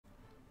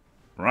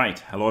Right,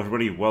 hello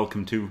everybody,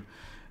 welcome to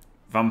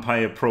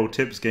Vampire Pro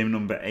Tips, game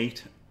number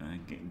 8.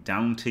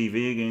 Down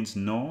TV against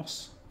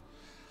Norse.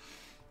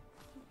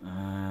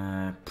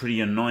 Pretty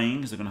annoying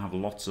because they're going to have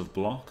lots of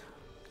block.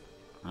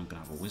 I'm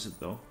going to have a wizard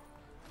though.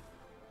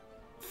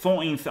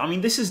 14th, I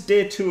mean this is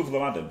day 2 of the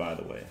ladder, by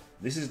the way.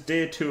 This is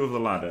day 2 of the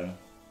ladder.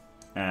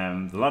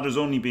 The ladder's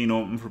only been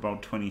open for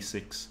about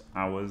 26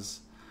 hours.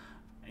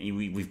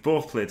 We've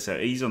both played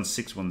 7, he's on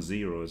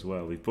 610 as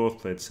well. We've both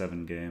played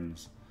 7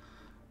 games.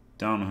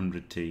 Down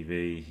 100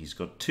 TV. He's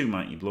got 2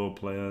 Mighty Blow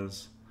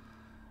players.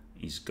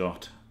 He's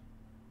got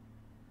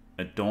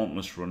a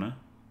Dauntless runner.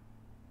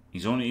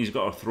 He's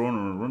got a thrower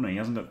and a runner. He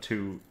hasn't got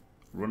 2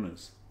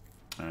 runners.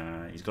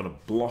 He's got a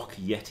block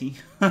Yeti.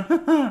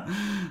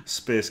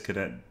 Space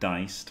Cadet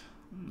diced.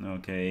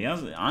 Okay,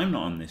 I'm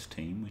not on this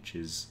team, which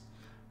is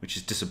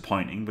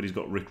disappointing. But he's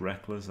got Rick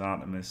Reckless,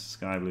 Artemis,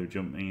 Sky Blue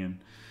Jumpy, and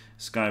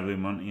Sky Blue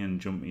Monty and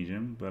Jumpy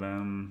Jim. But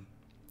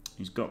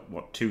he's got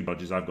what 2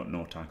 dodges. I've got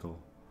no tackle,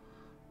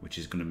 which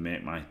is going to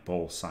make my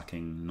ball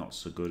sacking not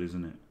so good,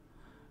 isn't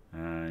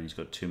it? He's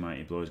got 2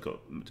 Mighty Blows, he's got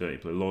Dirty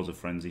Play, loads of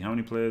Frenzy. How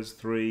many players?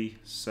 3,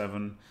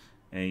 7,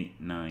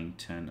 8, 9,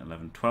 10,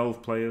 11,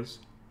 12 players.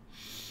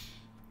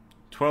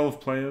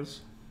 12 players.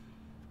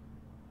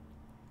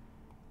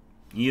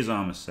 He is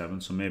armor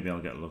 7, so maybe I'll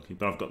get lucky.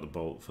 But I've got the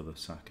bolt for the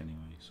sack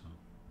anyway, so.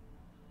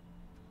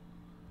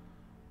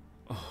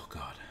 Oh,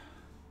 God.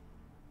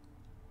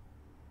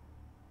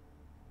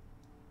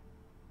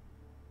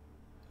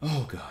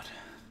 Oh, God.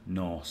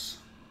 Norse.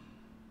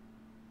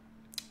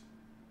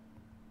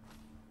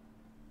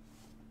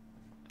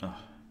 Oh.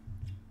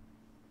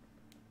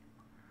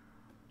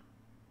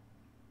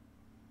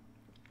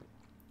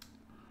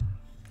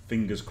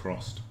 Fingers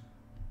crossed.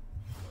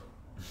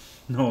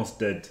 Norse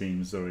dead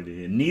team's already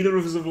here. Neither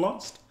of us have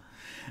lost.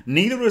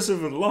 Neither of us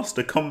have lost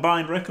a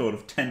combined record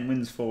of 10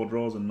 wins, 4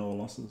 draws and no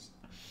losses.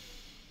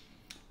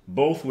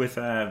 Both with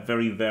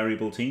very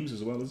variable teams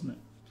as well, isn't it?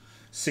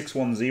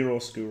 610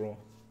 Skuro.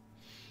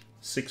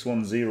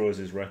 610 is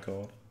his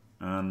record,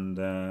 and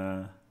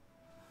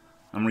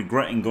I'm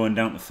regretting going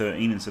down to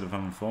 13 instead of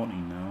having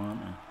 14 now,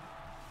 aren't I?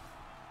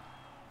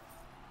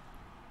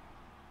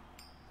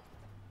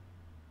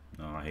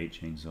 Oh, I hate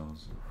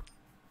chainsaws.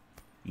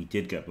 He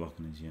did get blocked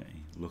on his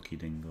Yeti. Lucky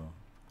dingo.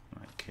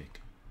 Right,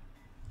 kick.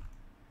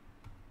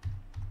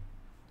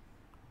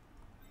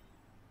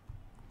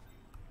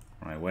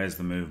 Right, where's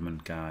the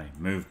movement guy?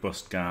 Move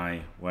bust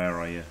guy, where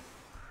are you?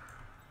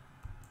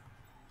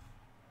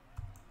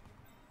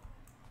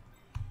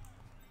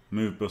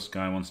 Move bus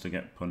guy wants to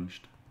get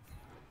punched.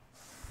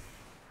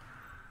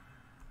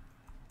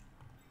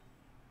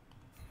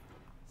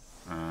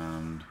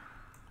 And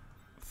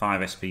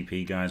 5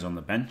 SPP guys on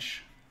the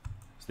bench,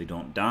 so they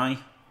don't die.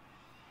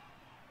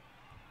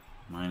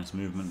 Minus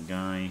movement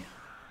guy,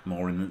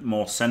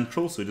 more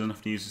central, so he doesn't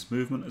have to use his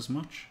movement as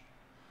much.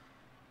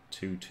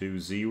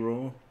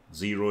 2-2-0,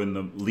 0 in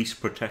the least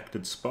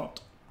protected spot.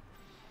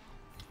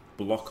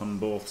 Block on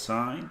both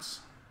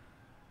sides.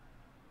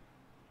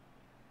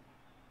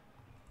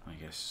 I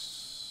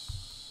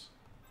guess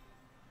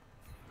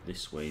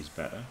this way is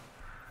better,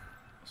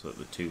 so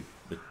that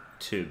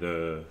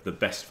the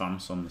best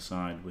vamps on the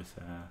side with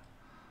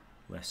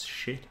less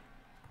shit.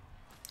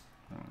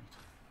 Right.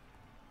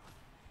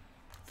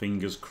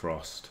 Fingers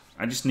crossed.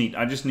 I just need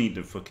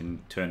to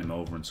fucking turn him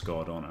over and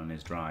score, don't I, on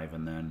his drive,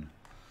 and then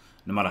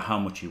no matter how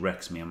much he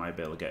wrecks me, I might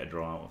be able to get a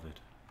draw out of it.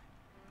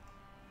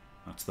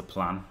 That's the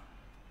plan.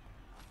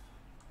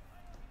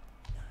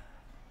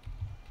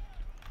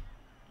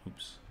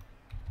 Oops.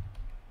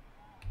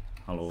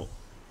 Hello.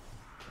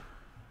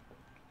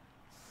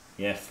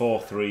 Yeah,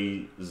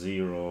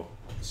 4-3-0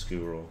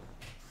 Skuro.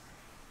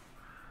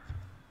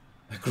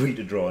 Agree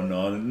to draw.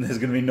 No, there's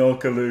going to be no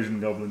collusion,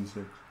 Goblin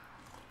 6.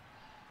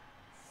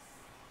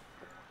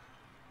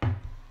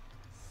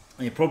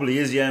 It probably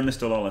is, yeah,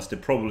 Mr. Lawless.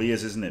 It probably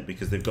is, isn't it?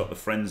 Because they've got the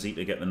frenzy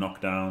to get the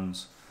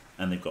knockdowns,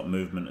 and they've got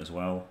movement as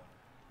well,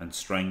 and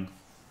strength.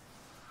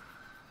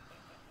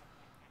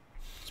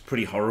 It's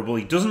pretty horrible.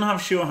 He doesn't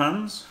have sure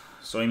hands,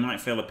 so he might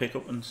fail a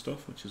pickup and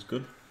stuff, which is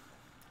good.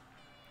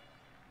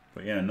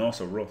 But yeah, Norse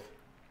are rough.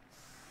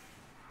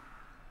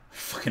 I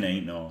fucking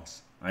hate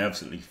Norse. I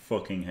absolutely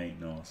fucking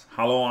hate Norse.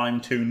 Hello, I'm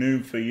too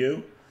noob for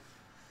you.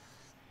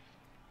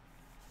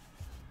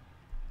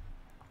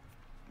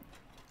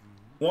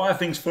 What I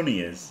think's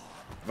funny is,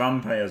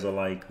 vampires are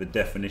like the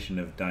definition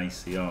of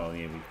dicey. Oh,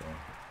 here we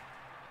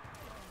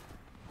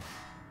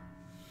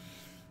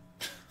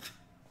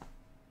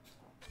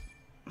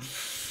go.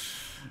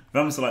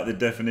 Vamps are like the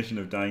definition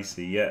of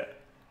dicey, yeah.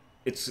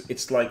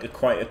 It's like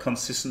quite a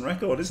consistent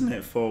record, isn't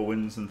it? 4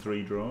 wins and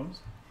 3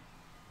 draws.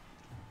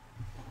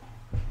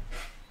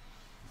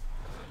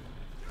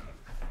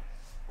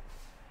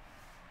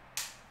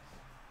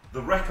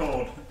 The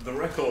record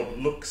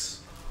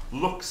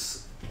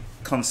looks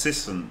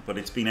consistent, but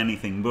it's been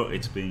anything but.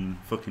 It's been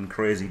fucking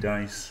crazy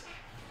dice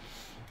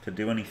to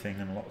do anything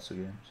in lots of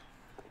games.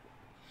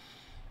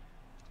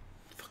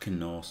 Fucking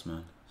Norse,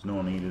 man. There's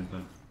no need, is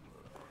there?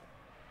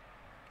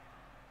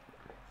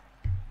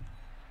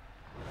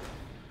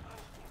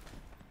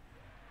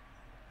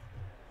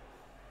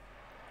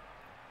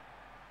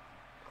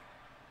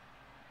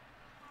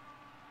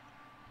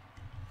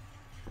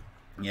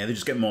 Yeah, they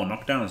just get more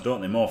knockdowns, don't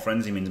they? More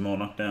frenzy means more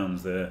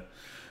knockdowns. The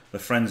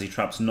frenzy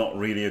trap's not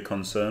really a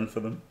concern for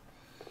them.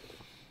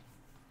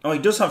 Oh, he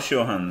does have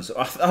sure hands.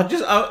 I thought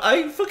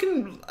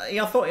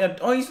he had.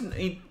 Oh,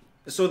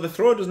 so the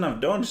thrower doesn't have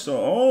dodge.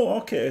 So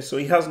okay. So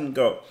he hasn't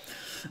got.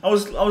 I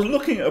was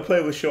looking at a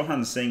player with sure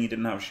hands, saying he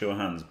didn't have sure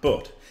hands,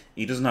 but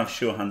he doesn't have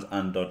sure hands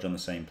and dodge on the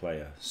same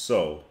player.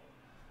 So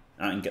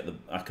I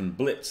can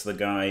blitz the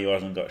guy who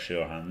hasn't got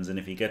sure hands, and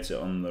if he gets it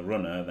on the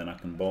runner, then I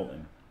can bolt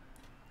him.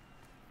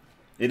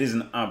 It is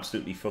an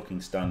absolutely fucking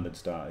standard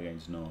start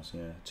against Norse.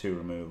 Yeah, 2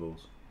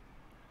 removals.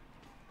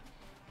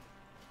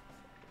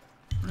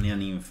 And he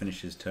hadn't even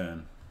finished his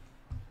turn.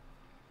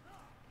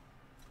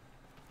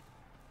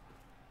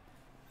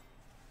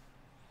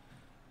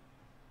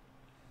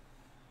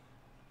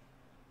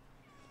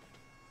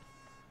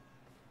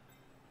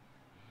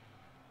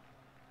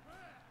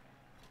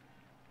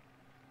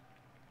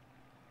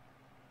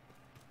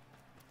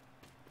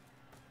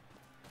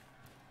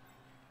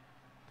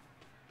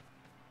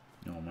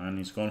 Oh man,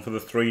 he's gone for the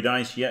 3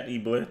 dice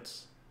Yeti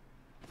blitz.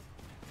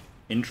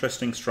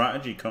 Interesting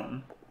strategy,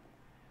 Cotton.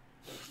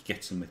 He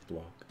gets him with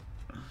block.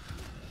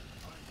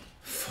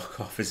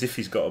 Fuck off, as if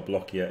he's got a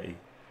block Yeti.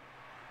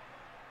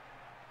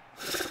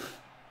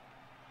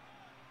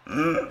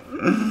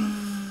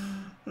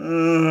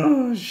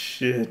 Oh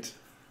shit.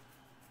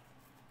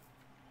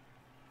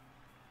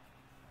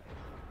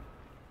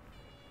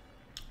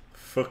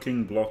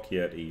 Fucking block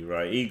Yeti.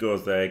 Right, he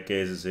goes there,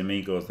 gazes him,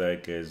 he goes there,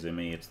 gazes him,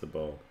 he hits the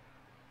ball.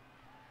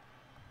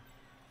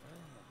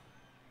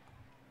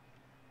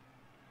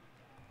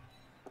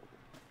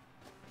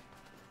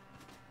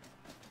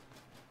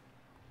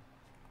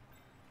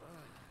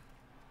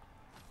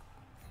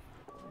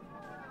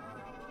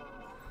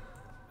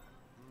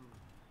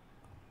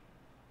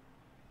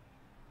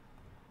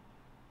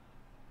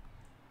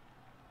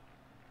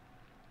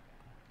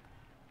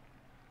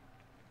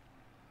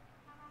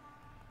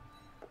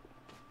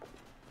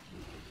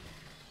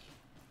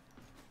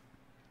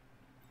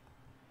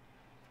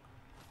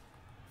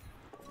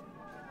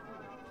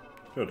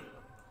 Good.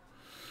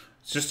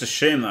 It's just a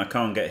shame that I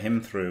can't get him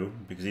through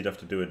because he'd have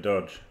to do a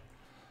dodge.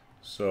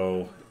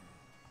 So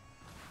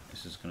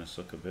this is going to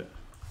suck a bit.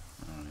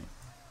 Alright.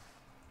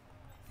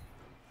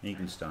 He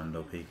can stand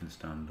up, he can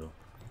stand up.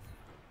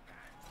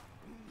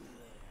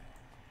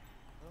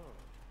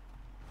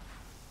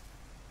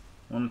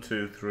 One,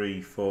 2,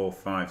 3, 4,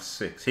 5,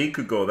 6. He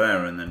could go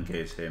there and then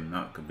gaze him.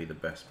 That could be the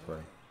best play.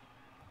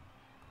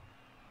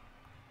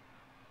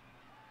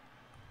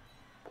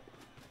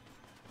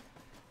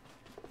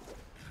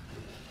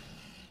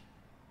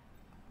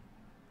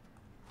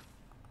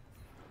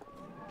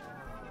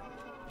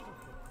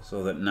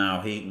 So that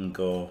now he can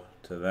go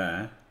to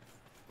there.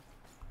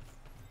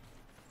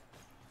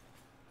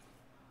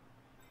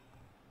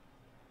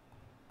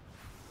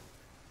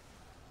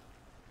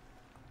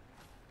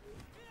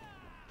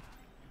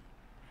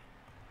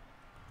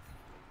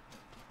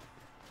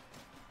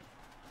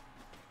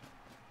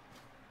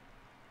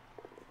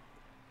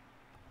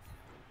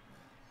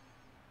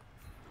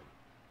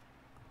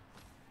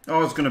 Oh, I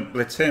was going to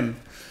blitz him.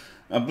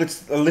 I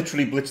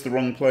literally blitzed the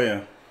wrong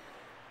player.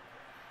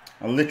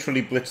 I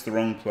literally blitzed the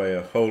wrong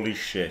player. Holy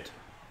shit.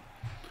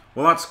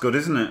 Well, that's good,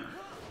 isn't it?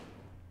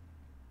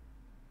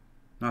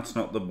 That's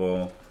not the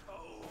ball.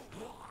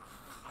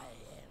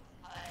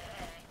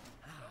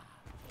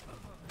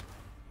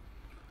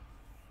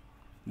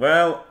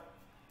 Well,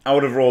 I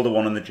would have rolled a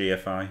 1 in the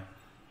GFI.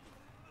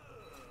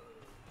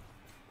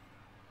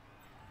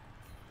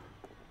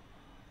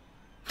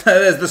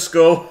 There's the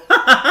skull.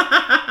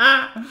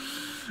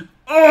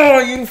 Oh,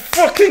 you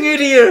fucking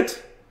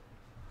idiot!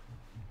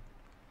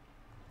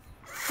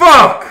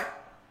 Fuck!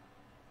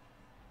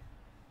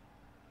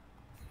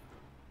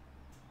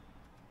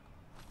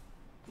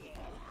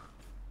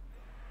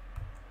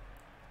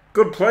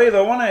 Good play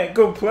though, wasn't it?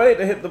 Good play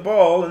to hit the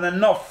ball and then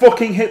not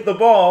fucking hit the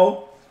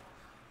ball.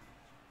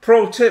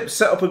 Pro tip,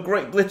 set up a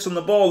great blitz on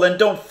the ball, then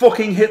don't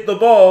fucking hit the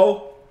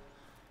ball.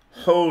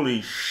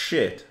 Holy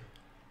shit.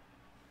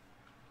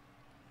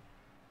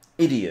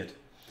 Idiot.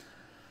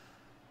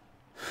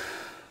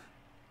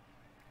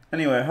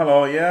 Anyway,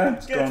 hello, yeah,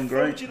 it's going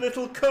great. You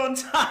little cunt.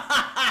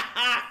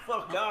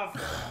 Fuck off.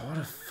 What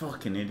a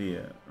fucking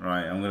idiot.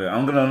 Right, I'm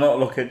gonna not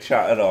look at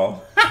chat at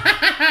all.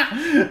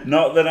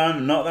 not that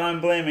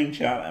I'm blaming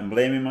chat, I'm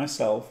blaming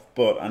myself,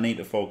 but I need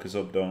to focus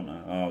up, don't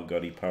I? Oh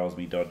god, he piles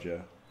me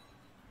dodger.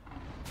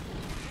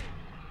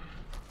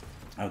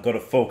 I've got to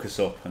focus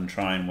up and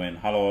try and win.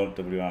 Hello,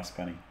 WR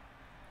Spenny.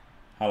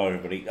 Hello,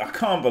 everybody. I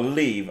can't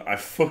believe I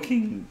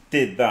fucking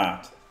did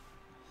that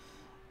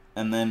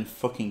and then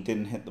fucking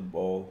didn't hit the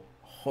ball.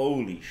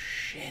 Holy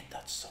shit,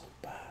 that's so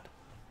bad.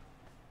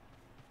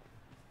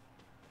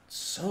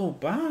 So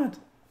bad.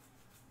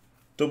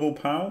 Double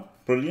pow,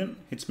 brilliant.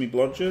 Hits me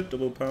blodger,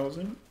 double powers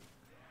him.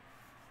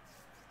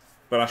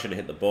 But I should have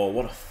hit the ball.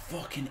 What a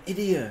fucking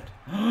idiot.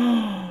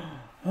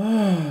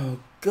 Oh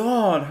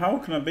god, how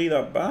can I be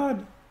that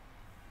bad?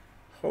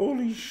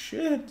 Holy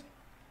shit.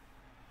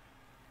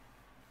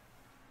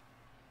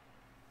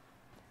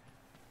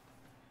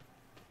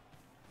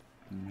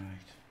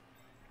 Right.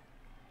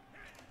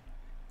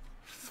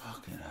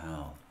 Fucking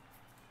hell.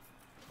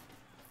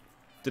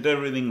 Did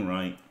everything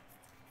right.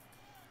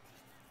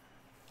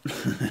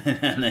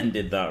 And then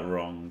did that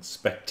wrong.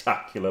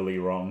 Spectacularly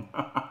wrong.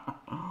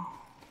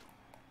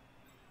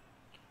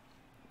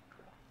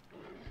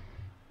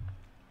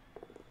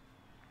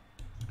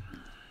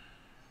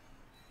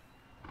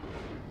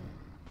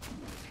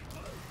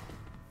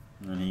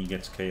 And he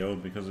gets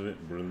KO'd because of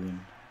it. Brilliant.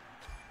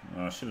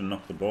 Oh, I should have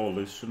knocked the ball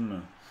loose, shouldn't I?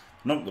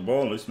 Knocked the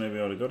ball loose, maybe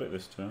I would have got it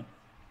this turn.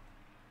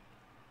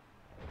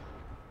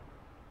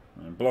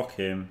 And block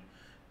him,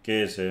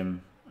 gears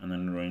him, and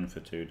then run for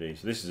 2D.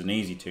 So this is an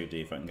easy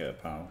 2D if I can get a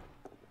POW.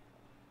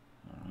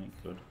 Alright,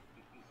 good.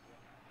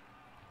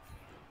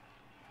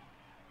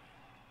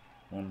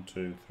 1,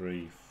 2,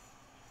 3,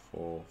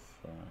 4,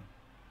 5.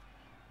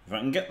 If I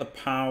can get the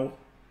POW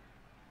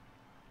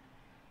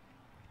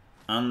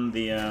and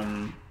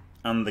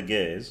the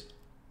gears,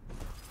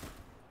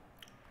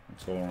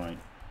 it's alright.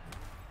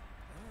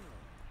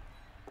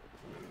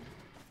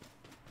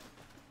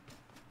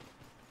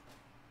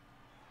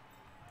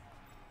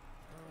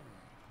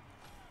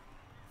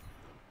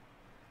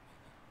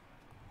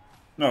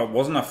 No, it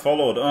wasn't. I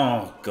followed.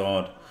 Oh,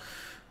 God.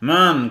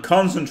 Man,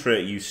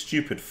 concentrate, you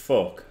stupid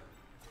fuck.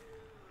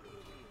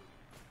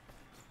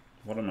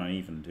 What am I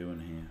even doing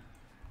here?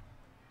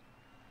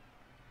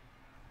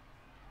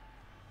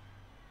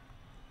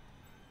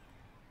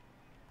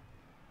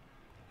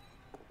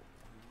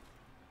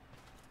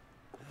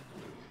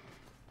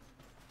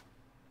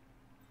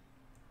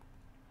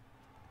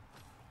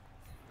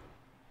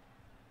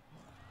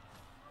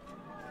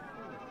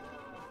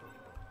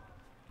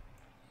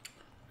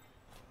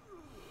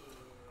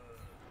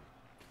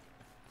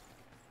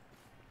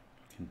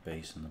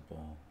 Base in the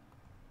ball.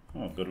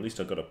 Oh, good. At least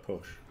I got a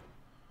push.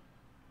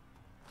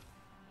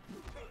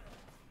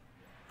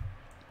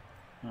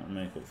 That'll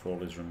make up for all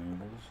his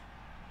removals.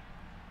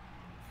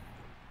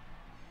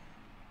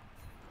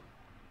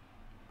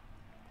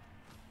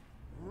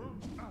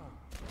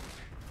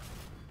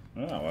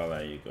 Oh, well,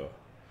 there you go.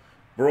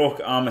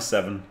 Broke armor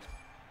 7.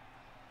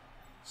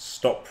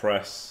 Stop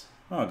press.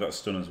 Oh, I got a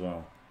stun as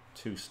well.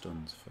 2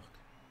 stuns. Fuck.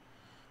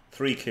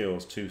 3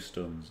 kills, 2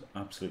 stuns.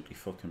 Absolutely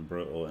fucking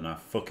brutal. And I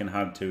fucking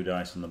had 2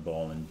 dice on the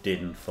ball and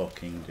didn't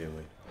fucking do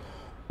it.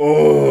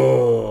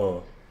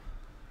 Oh!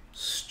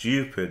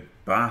 Stupid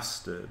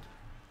bastard.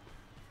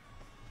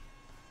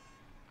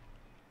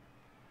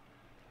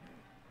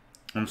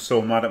 I'm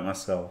so mad at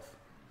myself.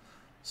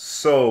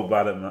 So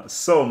mad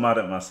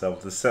at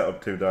myself to set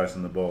up 2 dice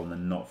on the ball and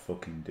then not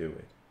fucking do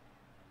it.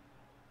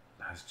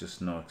 There's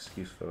just no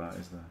excuse for that,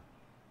 is there?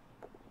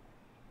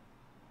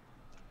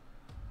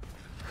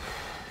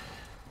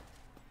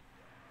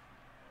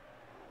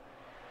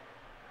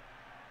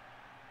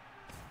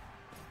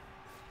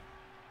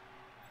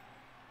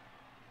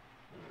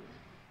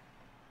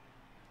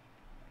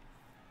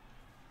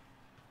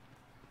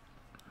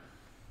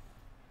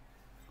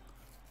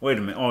 Wait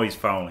a minute. Oh, he's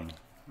fouling.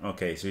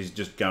 Okay, so he's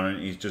just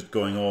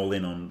going all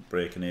in on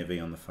breaking AV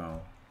on the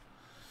foul.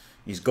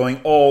 He's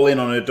going all in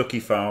on a ducky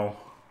foul.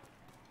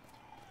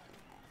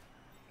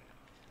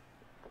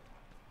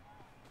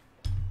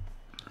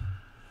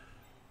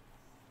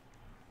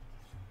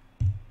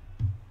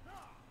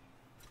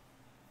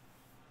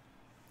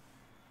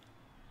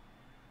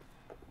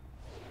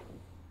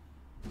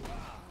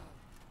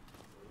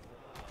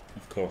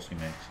 Of course he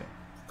makes it.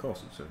 Of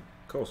course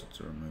it's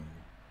a removal.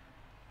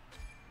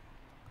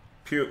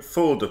 Pure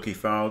full ducky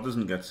foul,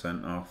 doesn't get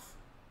sent off.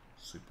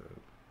 Superb.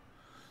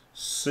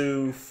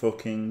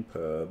 Fucking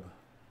perb.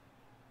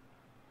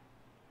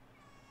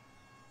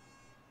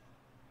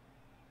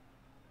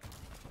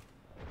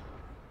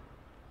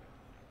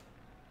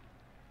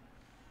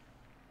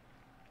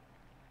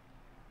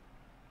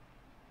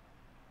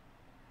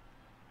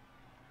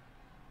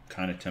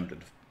 Kind of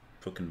tempted to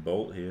fucking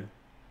bolt here.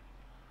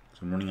 So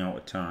I'm running out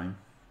of time.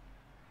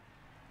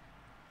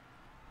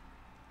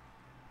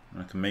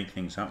 I can make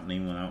things happen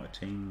even without a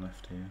team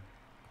left here.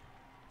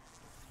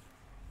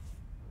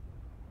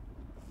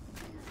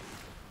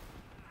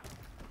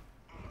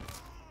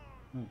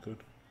 Oh, good.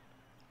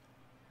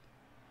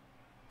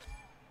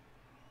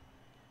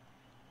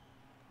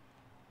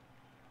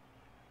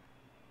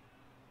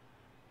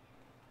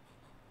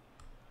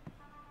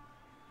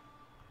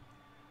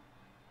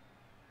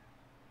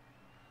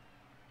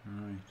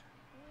 Right.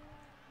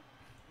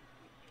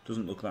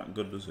 Doesn't look that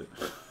good, does it?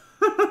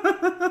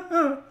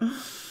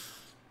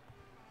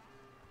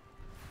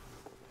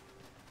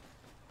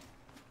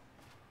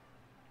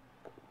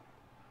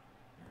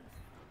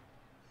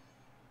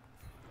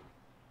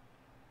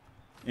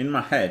 In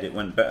my head, it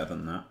went better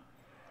than that.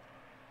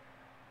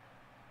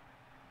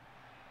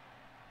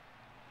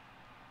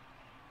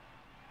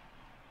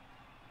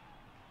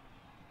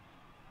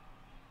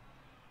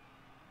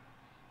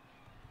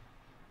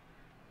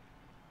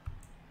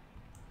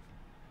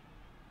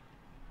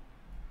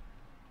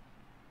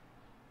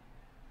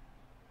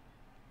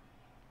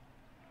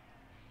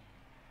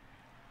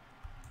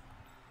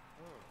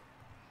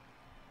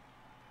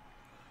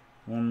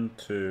 One,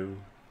 two,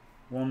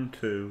 1,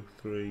 2,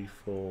 3,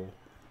 4,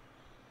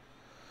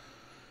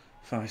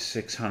 5,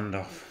 6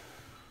 handoff.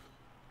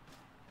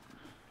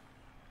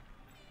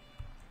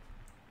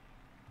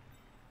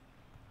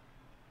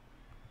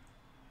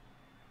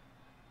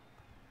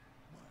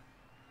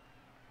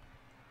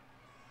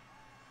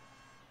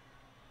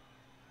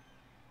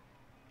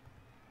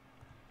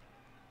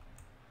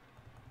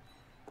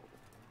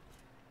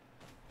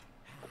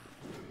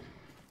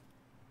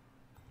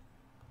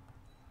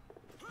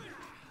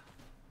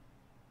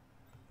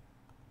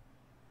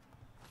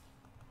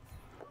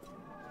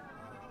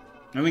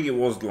 I think it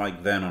was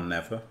like then or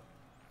never.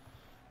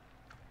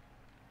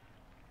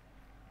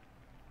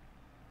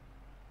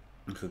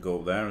 I could go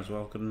up there as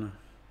well, couldn't I?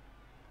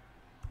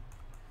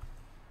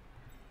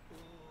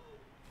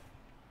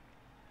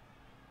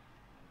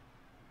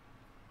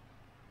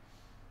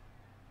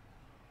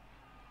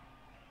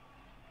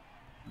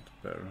 That's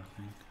better, I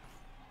think.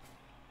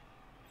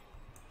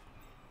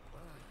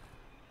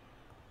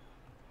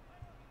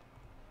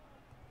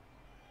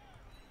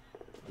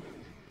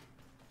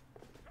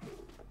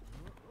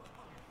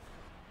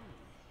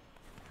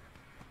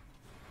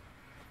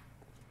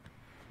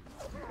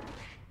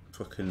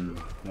 Fucking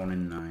 1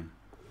 in 9.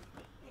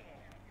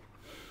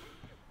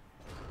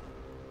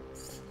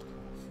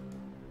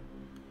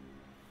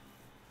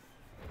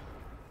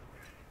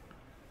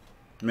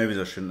 Maybe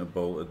I shouldn't have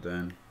bolted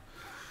then.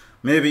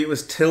 Maybe it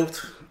was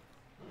tilt.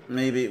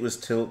 Maybe it was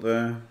tilt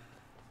there.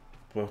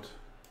 But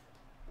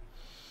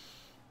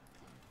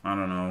I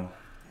don't know.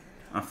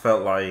 I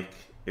felt like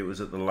it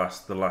was at the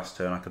last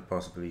turn I could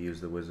possibly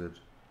use the wizard.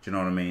 Do you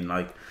know what I mean?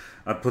 Like,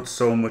 I put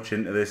so much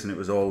into this and it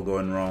was all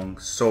going wrong.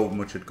 So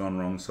much had gone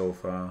wrong so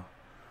far.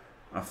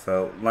 I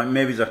felt like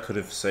maybe I could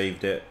have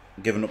saved it,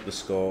 given up the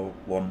score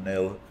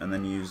 1-0, and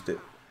then used it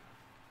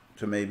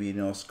to maybe, you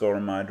know, score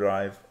on my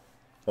drive,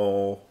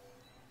 or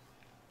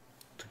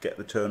to get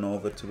the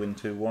turnover to win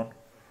 2-1.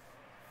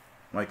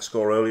 Like,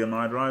 score early on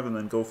my drive and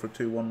then go for a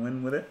 2-1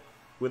 win with it,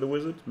 with a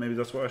wizard. Maybe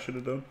that's what I should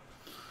have done.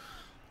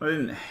 I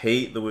didn't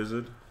hate the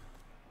wizard.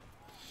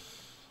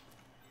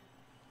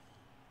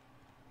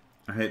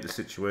 I hate the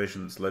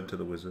situation that's led to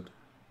the wizard.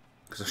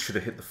 Because I should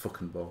have hit the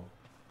fucking ball.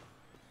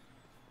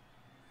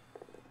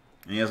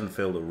 And he hasn't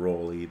failed a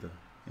roll either.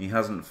 He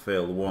hasn't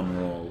failed one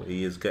roll.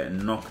 He is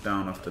getting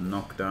knockdown after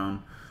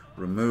knockdown,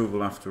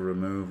 removal after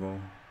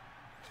removal.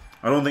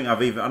 I don't think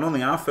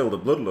I've failed a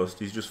bloodlust.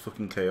 He's just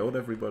fucking KO'd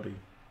everybody.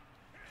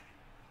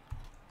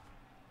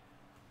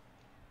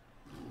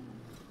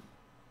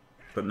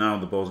 But now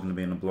the ball's going to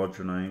be in a blodger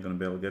and I ain't going to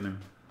be able to get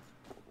him.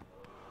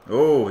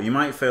 Oh, he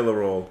might fail a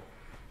roll.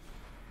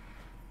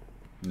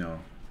 No.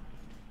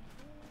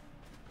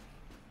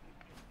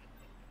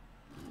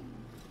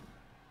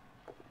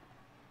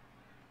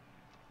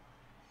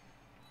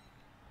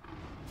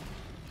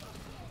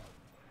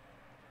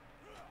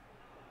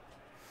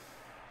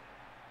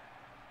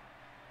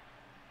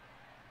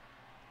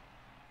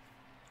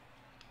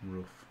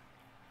 Rough.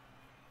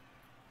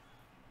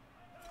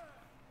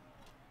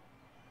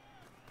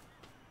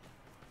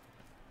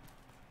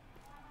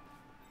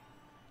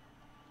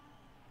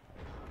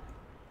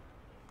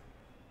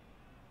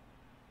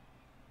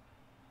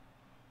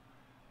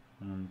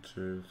 One,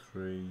 2,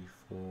 3,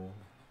 4.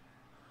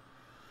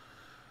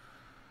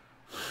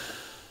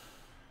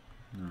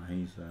 No,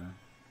 he's there.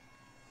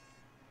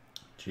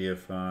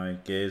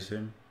 GFI, gaze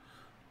him.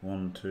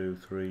 1, 2,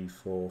 3,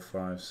 4,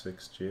 5,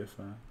 6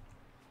 GFI.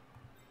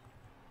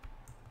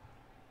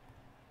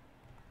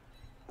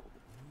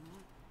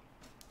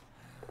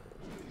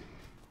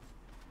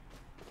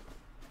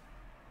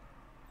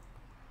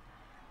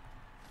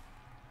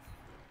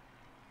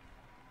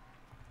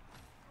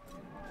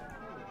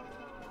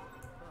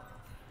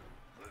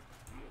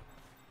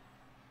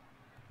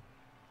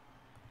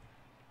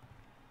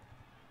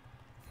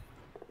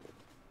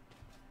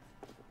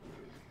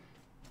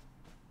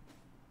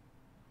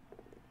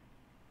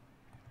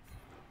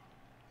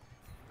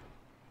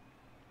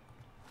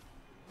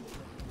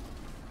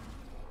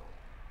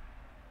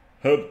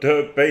 Hub,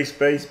 base,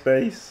 base,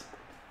 base.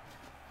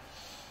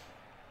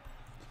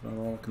 That's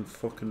all I can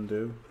fucking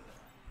do.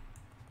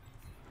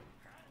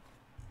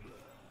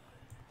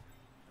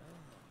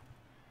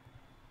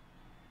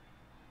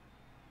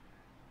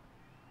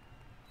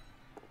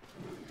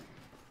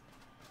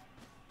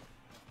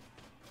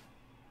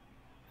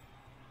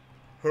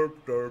 Herp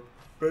derp,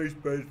 base,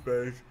 base,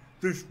 base.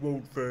 This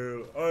won't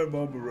fail. I'm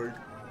on the right.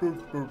 Burr,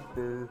 burr,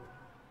 burr.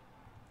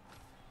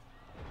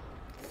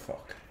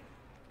 Fuck.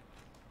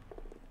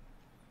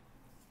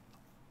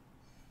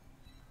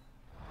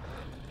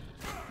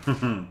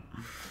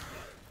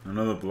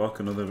 Another block,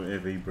 another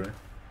AV break.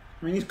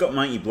 I mean, he's got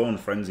Mighty Blow and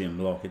Frenzy and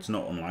block. It's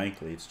not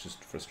unlikely. It's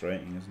just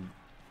frustrating, isn't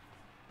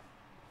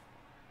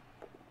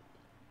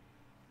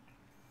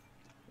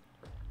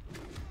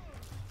it?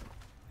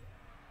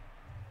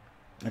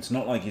 It's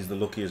not like he's the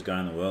luckiest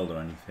guy in the world or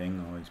anything,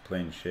 or he's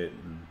playing shit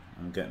and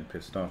I'm getting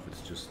pissed off.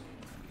 It's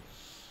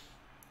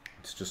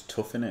just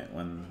tough, innit,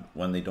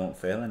 when they don't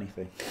fail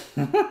anything.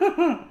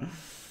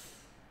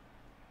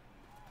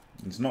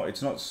 It's not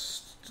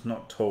It's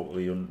not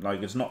totally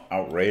like it's not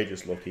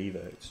outrageous luck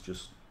either. It's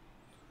just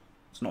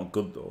it's not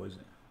good though, is it?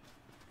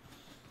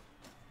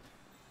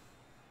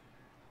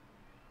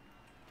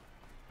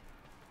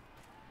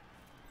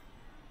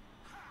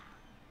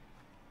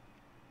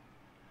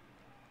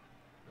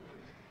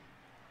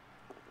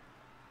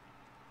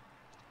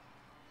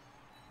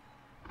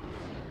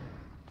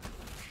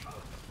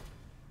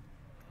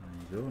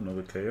 There you go,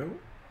 another KO.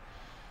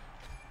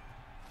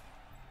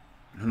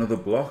 Another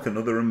block,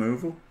 another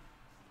removal.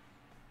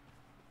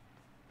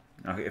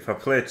 If I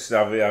play,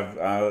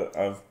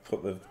 I've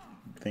put the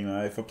thing.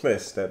 If I play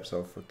steps,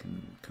 I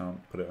fucking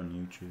can't put it on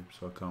YouTube,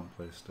 so I can't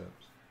play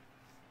steps.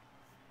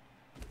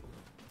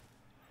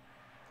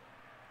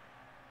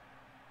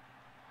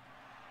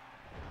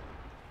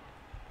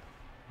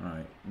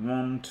 Right,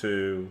 1,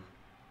 2,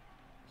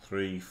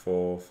 3,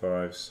 4,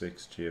 5,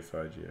 6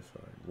 GFI,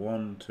 GFI.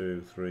 1,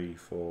 2, 3,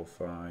 4,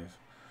 5,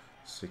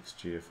 6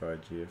 GFI,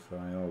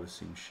 GFI. All this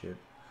seems shit.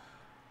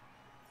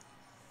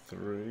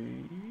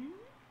 3.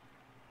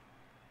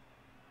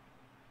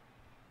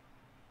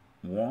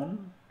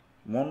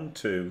 1,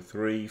 2,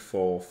 3,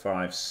 4,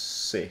 5,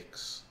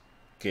 6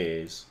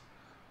 gears.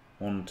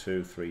 1,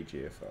 2, 3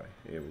 GFI.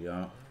 Here we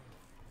are.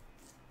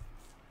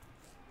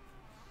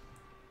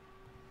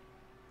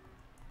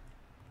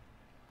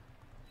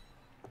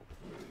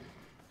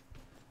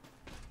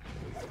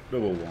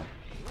 Double 1.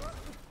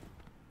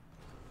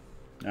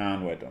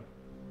 And we're done.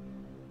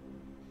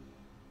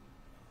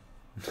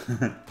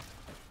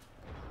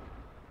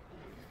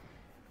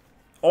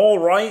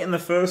 Alright in the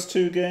first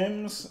 2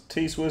 games.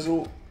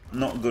 T-Swizzle,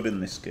 not good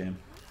in this game.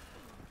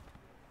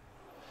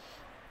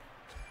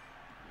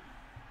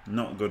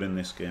 Not good in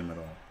this game at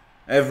all.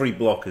 Every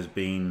block has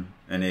been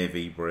an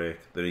AV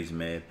break that he's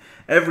made.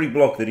 Every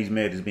block that he's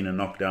made has been a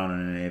knockdown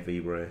and an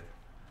AV break.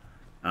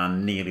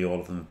 And nearly all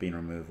of them have been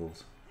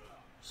removals.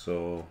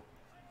 So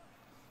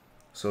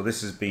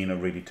this has been a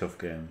really tough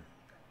game.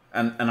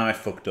 And I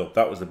fucked up.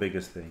 That was the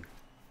biggest thing.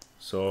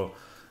 So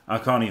I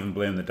can't even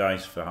blame the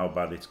dice for how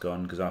bad it's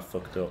gone because I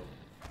fucked up.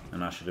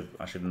 And I should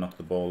have knocked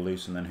the ball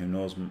loose, and then who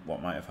knows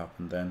what might have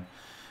happened then.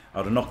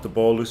 I'd have knocked the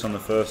ball loose on the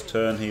first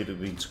turn, he'd have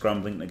been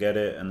scrambling to get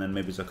it, and then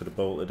maybe I could have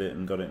bolted it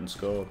and got it and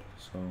scored.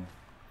 So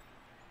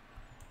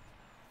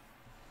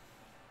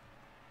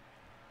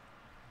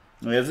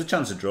yeah, there's a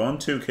chance of drawing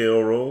 2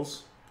 KO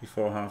rolls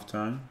before half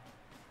time.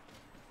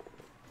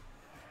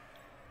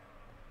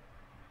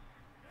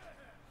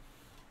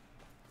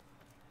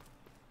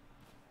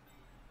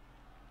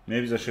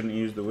 Maybe I shouldn't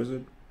use the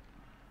wizard.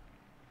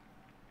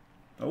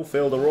 Oh,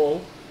 failed the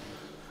roll.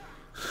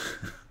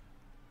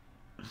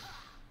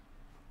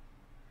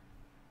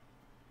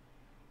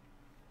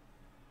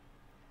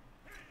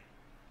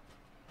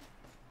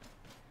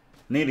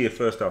 Nearly a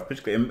first half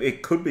pitch clear.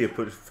 It could be a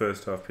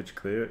first half pitch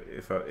clear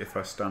if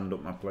I stand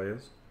up my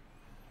players.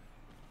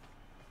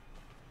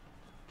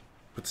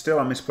 But still,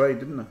 I misplayed,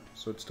 didn't I?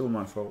 So it's still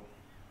my fault.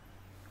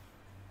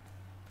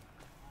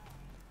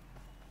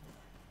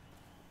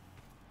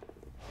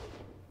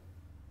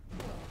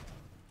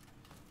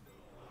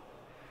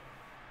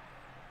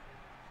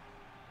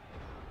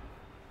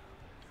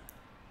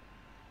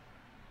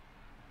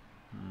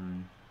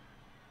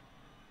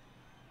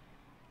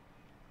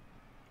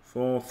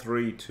 Four,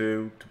 3,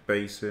 2 to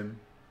base him.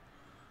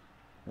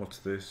 What's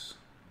this?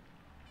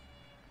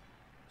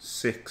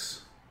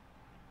 6,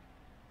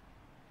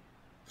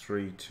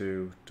 3,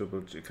 2 double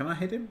G. Can I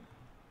hit him?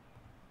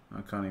 I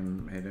can't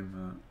even hit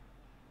him.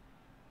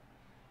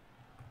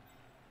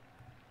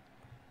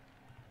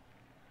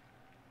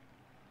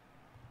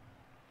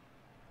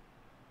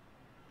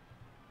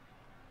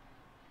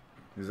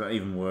 Is that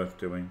even worth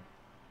doing?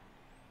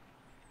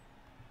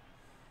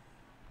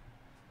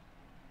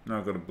 No,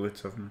 I've got a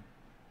blitz, haven't I?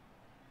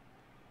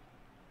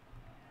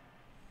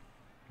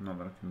 Not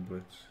that I can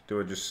blitz.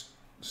 Do I just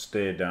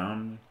stay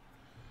down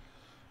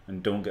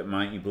and don't get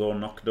Mighty Blow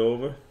knocked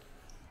over?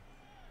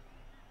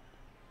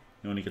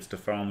 He only gets to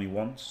foul me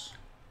once.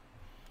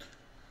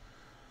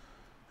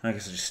 I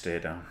guess I just stay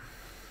down.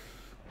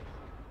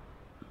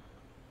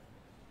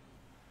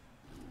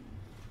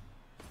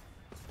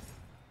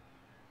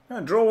 Yeah,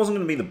 draw wasn't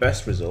going to be the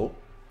best result,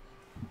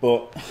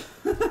 but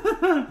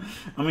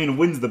I mean, a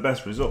win's the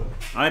best result.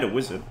 I had a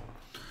wizard.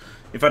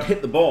 If I'd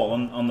hit the ball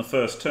on the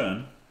first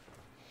turn,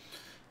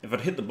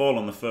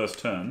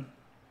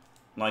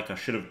 like I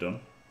should have done,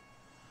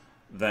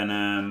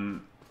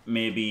 then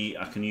maybe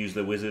I can use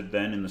the wizard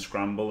then in the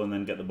scramble and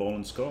then get the ball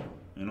and score.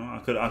 You know, I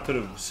could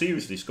have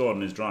seriously scored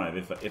in his drive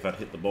if I'd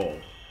hit the ball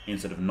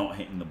instead of not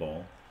hitting the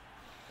ball.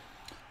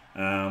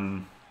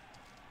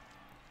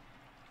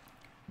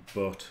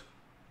 But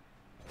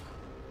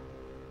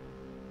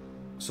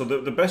so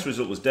the best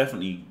result was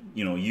definitely,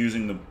 you know,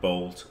 using the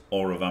bolt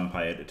or a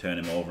vampire to turn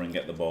him over and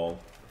get the ball.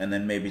 And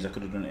then maybe I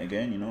could have done it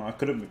again, you know. I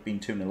could have been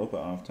 2-0 up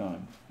at half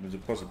time. There's a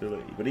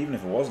possibility. But even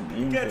if it wasn't,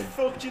 even Get if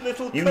fucked, you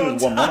little even if it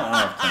was 1-1 cunt. at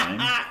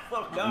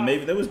half time,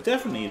 maybe there was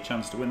definitely a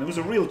chance to win. There was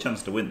a real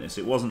chance to win this.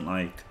 It wasn't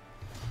like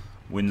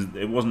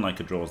it wasn't like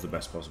a draw was the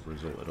best possible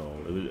result at all.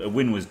 A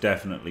win was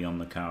definitely on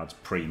the cards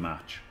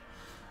pre-match.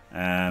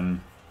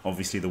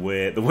 obviously the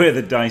way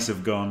the dice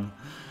have gone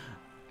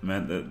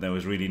meant that there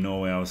was really no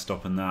way I was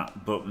stopping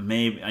that. But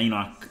maybe, you know,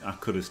 I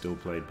could have still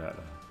played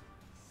better.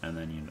 And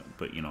then, you know,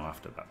 but you know,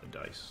 after that the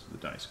dice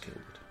killed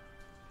it.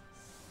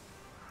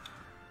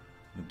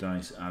 The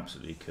dice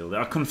absolutely killed it.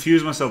 I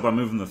confused myself by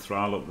moving the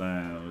thrall up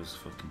there. It was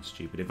fucking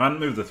stupid. If I hadn't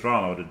moved the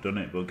thrall, I would have done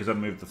it. But because I'd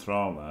moved the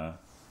thrall there,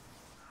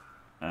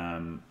 I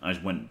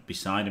just went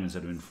beside him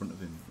instead of in front of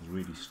him. It was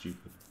really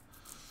stupid.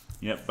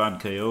 Yep, bad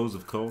KOs,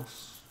 of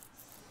course.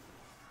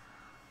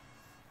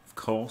 Of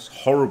course.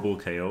 Horrible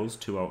KOs,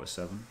 2 out of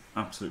 7.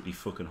 Absolutely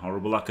fucking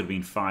horrible. That could have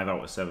been 5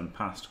 out of 7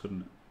 past,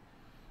 couldn't it?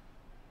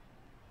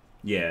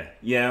 Yeah,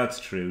 that's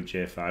true,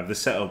 J5. The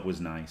setup was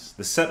nice.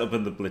 The setup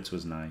and the blitz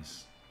was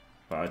nice.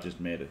 But I just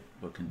made a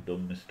fucking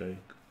dumb mistake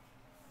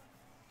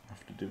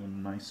after doing a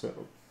nice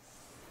setup.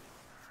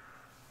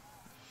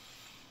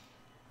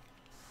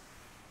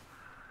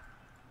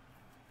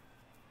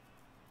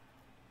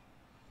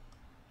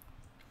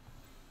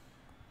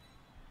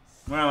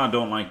 Well, I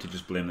don't like to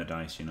just blame the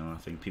dice, you know. I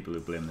think people who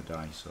blame the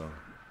dice are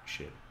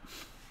shit.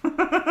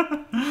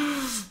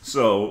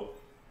 So,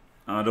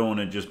 I don't want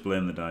to just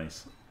blame the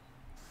dice.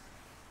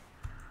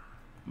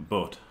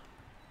 But,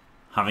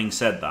 having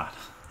said that,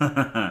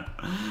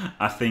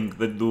 I think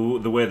that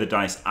the way the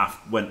dice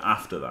went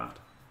after that,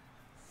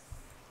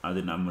 I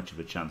didn't have much of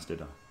a chance,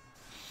 did I?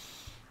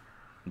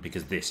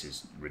 Because this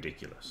is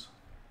ridiculous.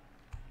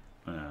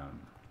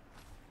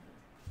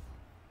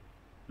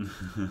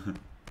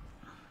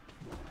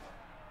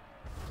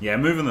 Yeah,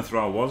 moving the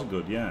thrall was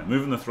good, yeah.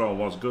 Moving the thrall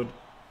was good.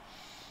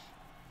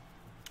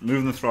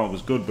 Moving the thrall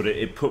was good, but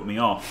it put me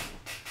off.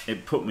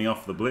 It put me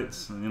off the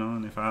blitz, you know,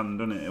 and if I hadn't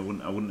done it, I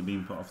wouldn't have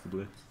been put off the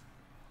blitz.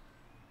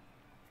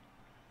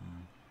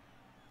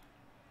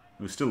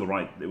 It was still the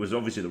right. It was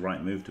obviously the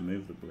right move to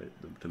move the blitz,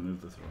 to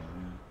move the throw.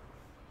 Yeah.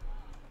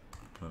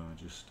 But I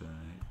just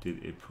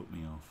it put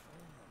me off.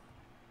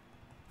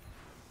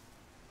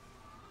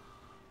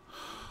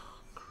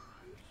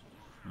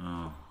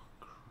 Oh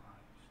Christ!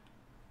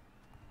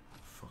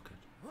 Fuck it!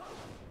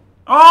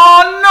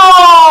 Oh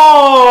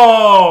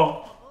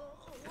no!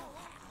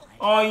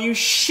 Oh, you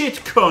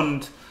shit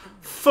cunt!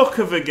 Fuck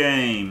of a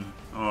game.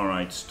 All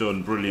right,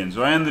 stunned, brilliant.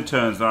 So I end the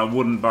turn so I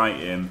wouldn't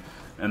bite him.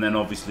 And then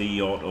obviously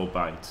he auto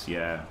bites,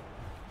 yeah.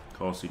 Of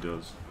course he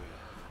does.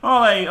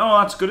 Oh,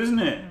 that's good, isn't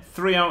it?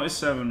 3 out of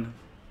 7.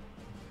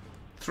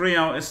 3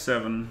 out of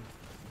 7.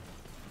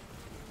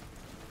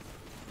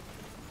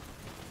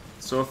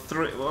 So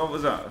what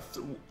was that?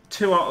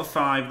 2 out of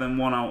 5, then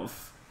 1 out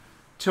of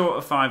 2 out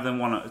of 5, then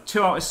 1 out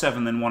 2 out of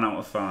 7, then 1 out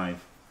of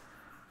 5.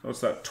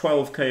 What's that?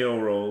 12 KO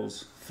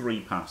rolls, 3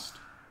 passed.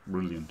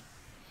 Brilliant.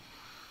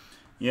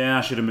 Yeah,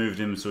 I should have moved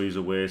him so he's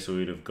away, so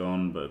he'd have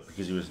gone, but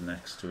because he was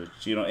next to it.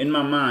 You know, in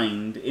my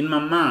mind,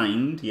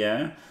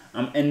 yeah,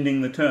 I'm ending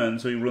the turn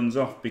so he runs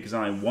off because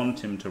I want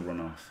him to run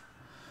off.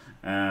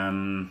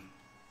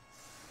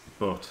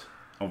 But,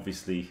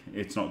 obviously,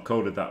 it's not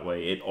coded that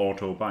way. It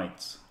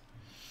auto-bites.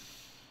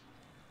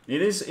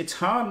 It's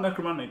hard,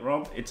 Necromantic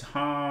Rob. It's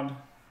hard.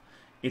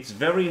 It's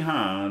very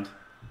hard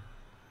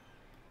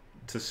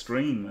to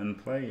stream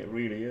and play. It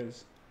really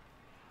is.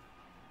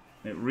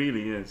 It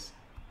really is.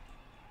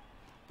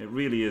 It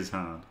really is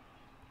hard.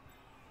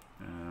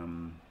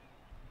 And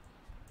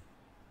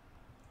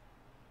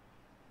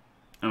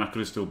I could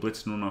have still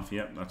blitzed and run off.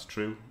 Yep, that's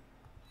true.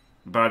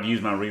 But I'd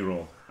use my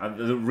reroll.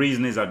 The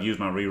reason is I'd use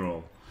my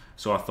reroll.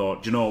 So I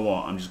thought, do you know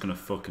what? I'm just going to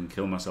fucking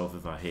kill myself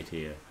if I hit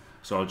here.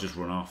 So I'll just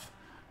run off.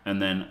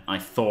 And then I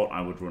thought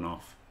I would run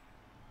off.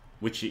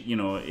 Which, you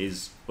know,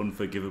 is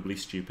unforgivably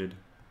stupid.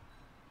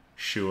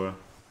 Sure.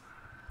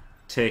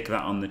 Take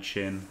that on the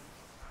chin.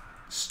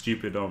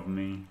 Stupid of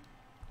me.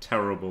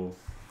 Terrible.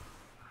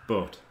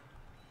 But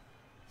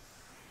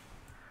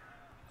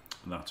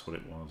that's what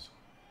it was.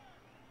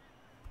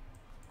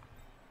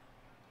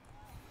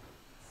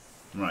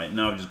 Right,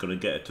 now I've just got to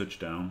get a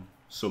touchdown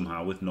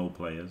somehow with no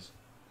players.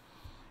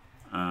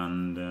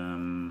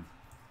 And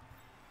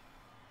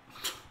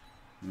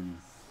yeah,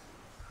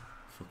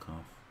 fuck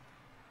off.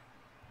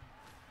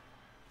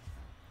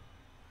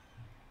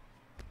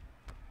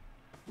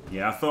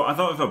 Yeah, I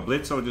thought if I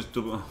blitz I would just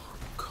double.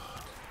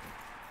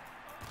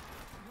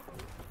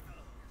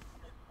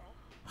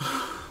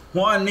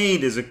 What I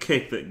need is a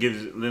kick that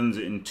lands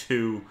it in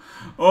 2.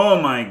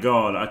 Oh my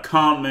god, I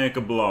can't make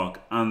a block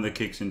and the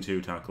kick's in 2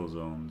 tackle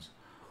zones.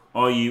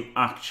 Are you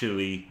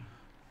actually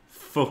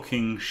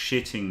fucking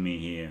shitting me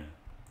here?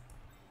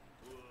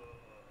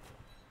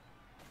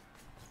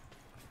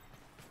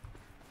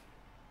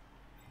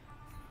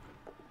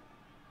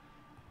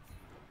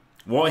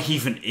 What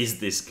even is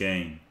this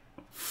game?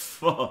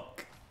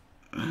 Fuck.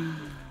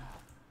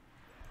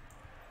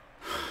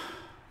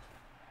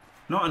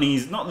 Not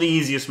the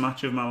easiest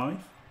match of my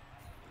life.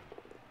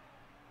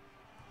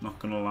 Not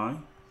gonna lie.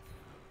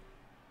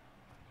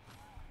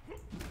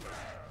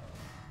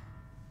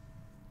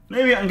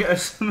 Maybe I can get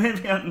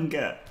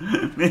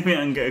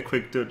a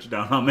quick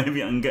touchdown, or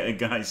maybe I can get a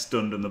guy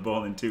stunned and the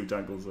ball in 2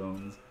 tackle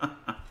zones.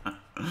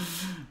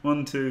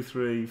 1, 2,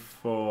 3,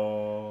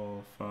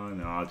 4, 5.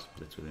 No, I'll just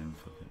blitz with him.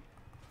 Fuck it.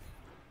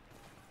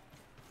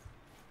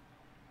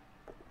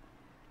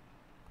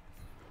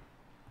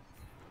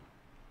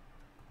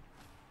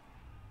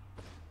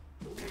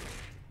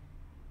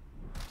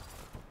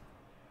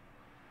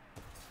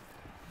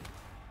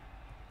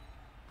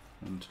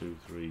 2,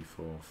 3,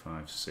 4,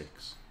 5,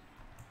 6.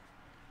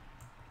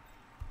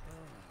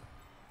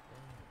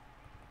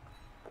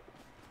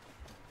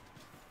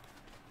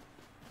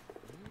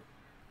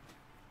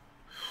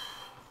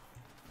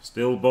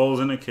 Still balls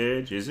in a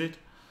cage, is it?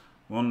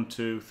 1,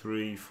 2,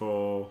 3,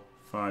 4,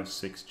 5,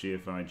 6,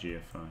 GFI,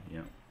 GFI,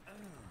 yeah.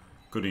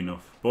 Good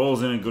enough.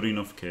 Balls in a good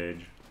enough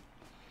cage.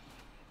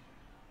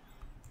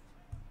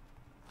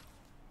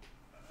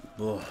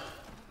 Ugh.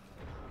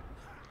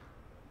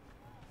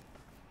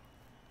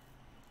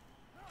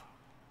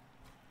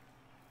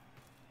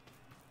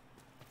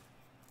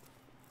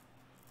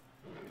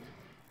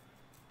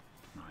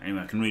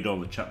 Anyway, I can read all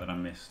the chat that I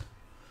missed.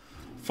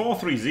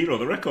 4-3-0,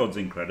 the record's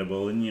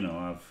incredible, and you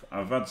know,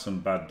 I've had some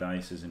bad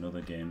dices in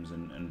other games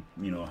and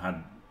you know,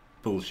 had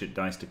bullshit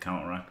dice to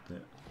counteract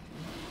it.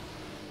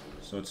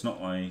 So it's not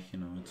like, you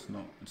know,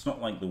 it's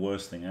not like the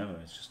worst thing ever,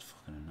 it's just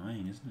fucking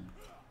annoying, isn't it?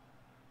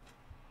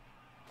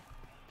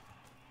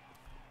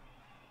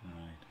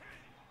 Right.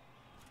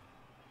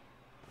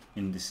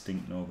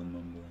 Indistinct northern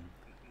mumbling.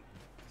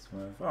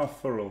 Oh,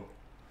 Furl.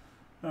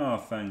 Oh,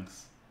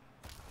 thanks.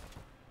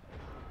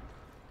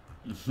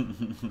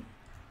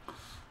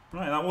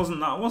 Right, that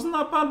wasn't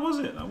that bad, was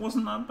it? That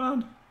wasn't that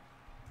bad.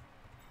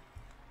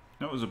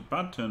 That was a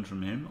bad turn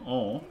from him,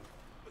 or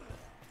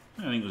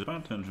I think it was a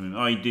bad turn from him.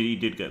 Oh, he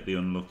did get the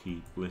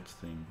unlucky blitz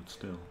thing, but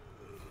still.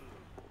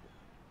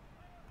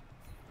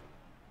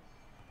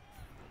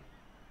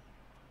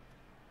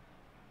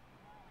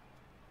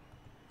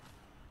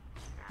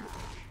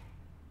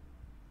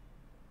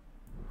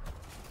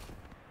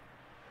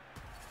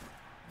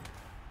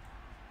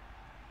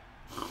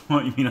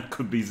 What, you mean I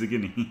could be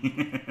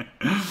Zagini?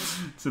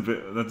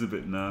 That's a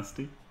bit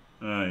nasty.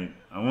 Right,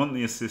 I want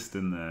the assist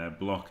in there,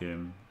 block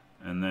him,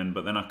 and then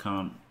but then I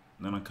can't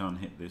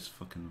hit this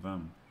fucking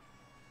van.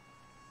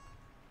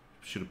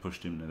 Should have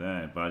pushed him to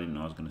there, but I didn't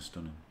know I was gonna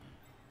stun him.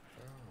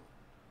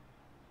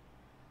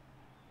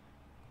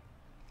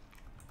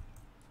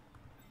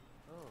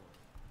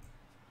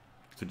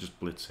 To just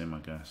blitz him, I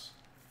guess.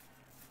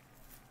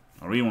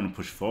 I really want to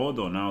push forward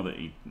though now that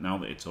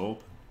it's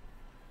open.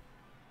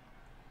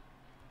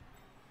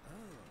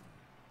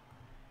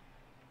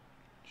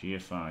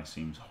 GFI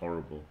seems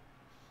horrible.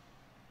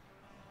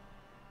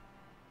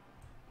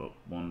 But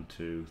 1,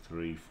 2,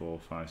 3, 4,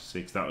 5,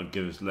 6. That would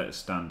give us, let us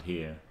stand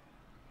here.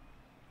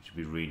 Which would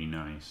be really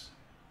nice.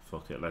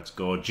 Fuck it, let's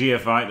go.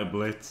 GFI to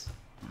blitz.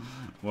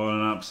 What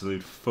an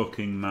absolute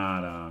fucking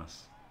mad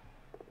ass.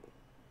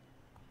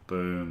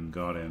 Boom,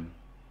 got him.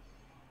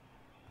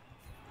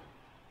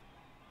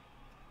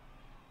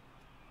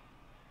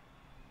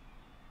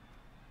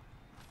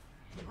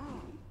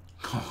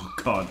 Oh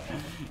god,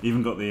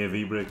 even got the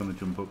AV break on the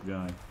jump up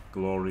guy.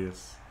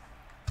 Glorious.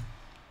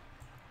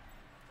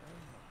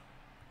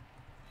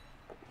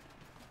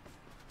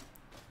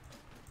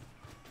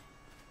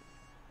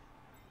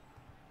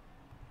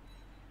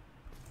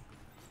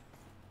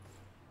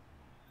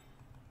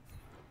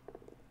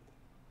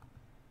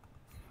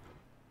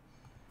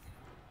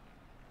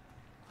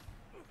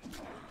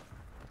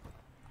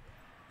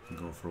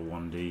 Go for a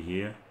 1D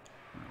here.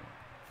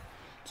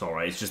 It's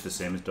alright, it's just the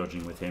same as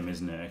dodging with him,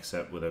 isn't it?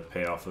 Except with a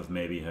payoff of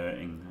maybe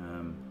hurting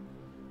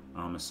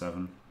armor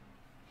 7.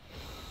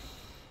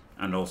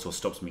 And also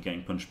stops me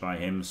getting punched by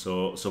him,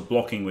 so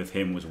blocking with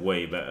him was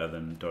way better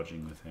than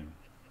dodging with him.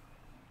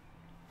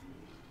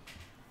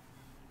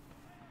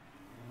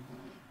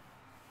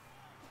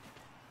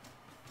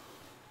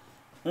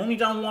 Only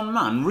down one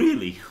man,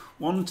 really?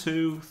 1,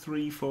 2,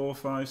 3, 4,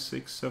 5,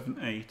 6, 7,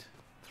 8.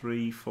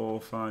 3, 4,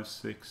 5,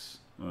 6...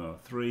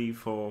 3,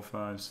 4,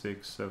 5,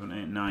 6, 7,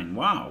 8, 9.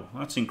 Wow,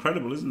 that's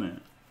incredible, isn't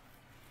it?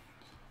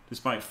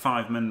 Despite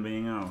 5 men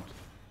being out.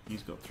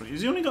 He's got 3.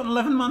 Has he only got an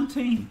 11-man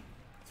team?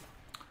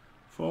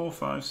 4,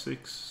 5,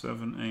 6,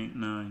 7, 8,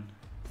 9.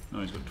 No,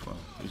 he's got 12.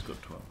 He's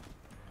got 12.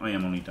 I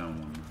am only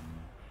down 1 man.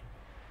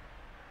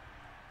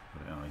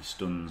 But, he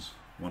stuns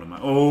one of my...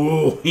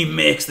 Oh, he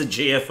makes the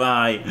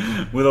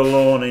GFI with a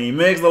Lorna. He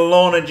makes the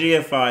Lorna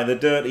GFI, the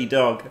dirty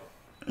dog.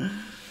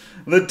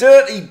 The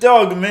dirty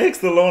dog makes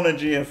the Lorna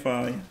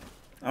GFI.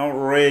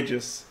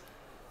 Outrageous.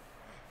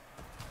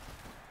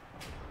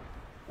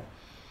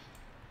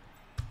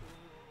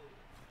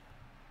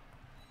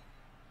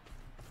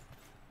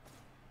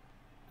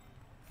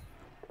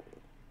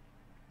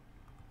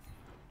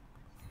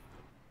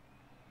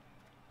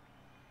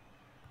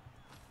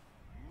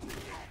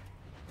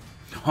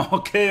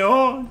 Okay,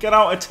 oh, get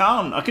out of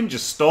town. I can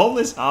just stall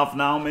this half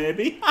now,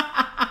 maybe.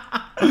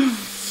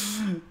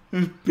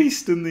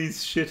 Beasting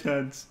these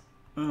shitheads.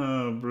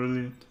 Oh,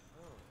 brilliant.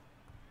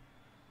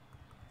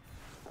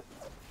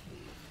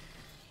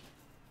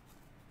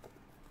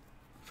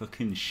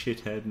 Fucking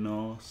shithead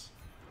Norse.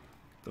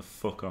 Get the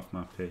fuck off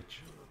my pitch.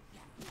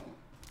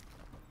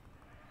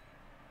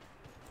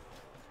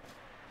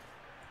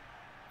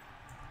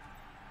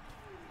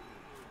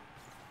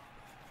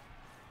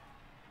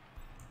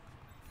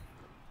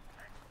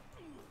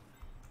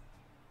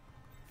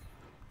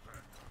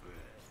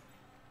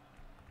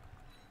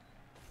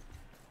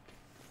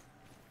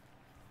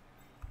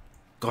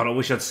 God, I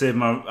wish I'd saved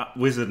my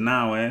wizard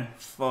now, eh?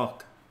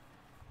 Fuck.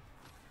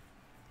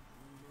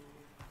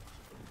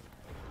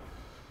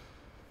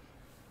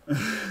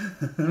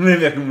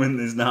 Maybe I can win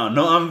this now.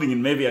 No, I'm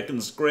thinking maybe I can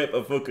scrape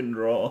a fucking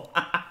draw.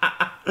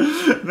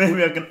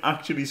 Maybe I can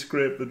actually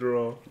scrape the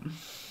draw.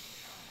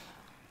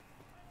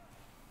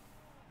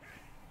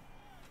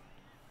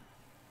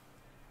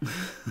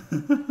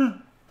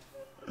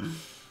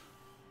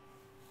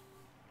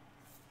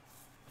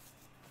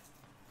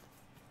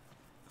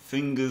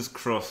 Fingers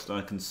crossed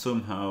I can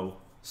somehow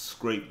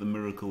scrape the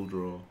miracle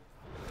draw.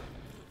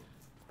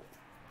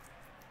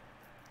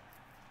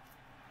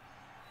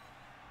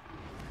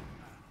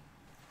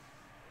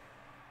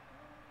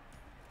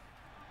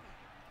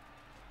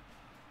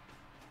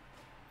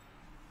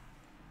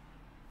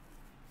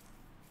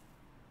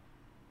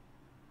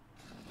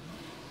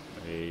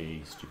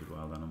 Hey, stupid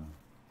wild animal.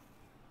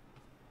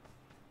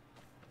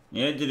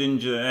 Yeah, it did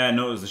injure. Yeah,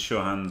 no, it was the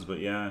sure hands, but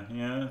yeah,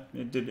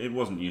 it did. It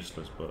wasn't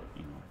useless, but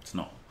you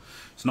know,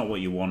 it's not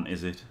what you want,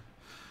 is it?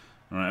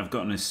 All right, I've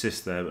got an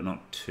assist there, but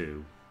not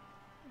two.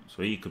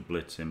 So he could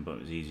blitz him, but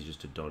it's easy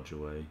just to dodge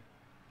away.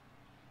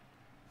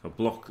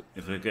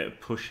 If I get a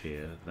push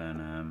here,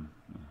 then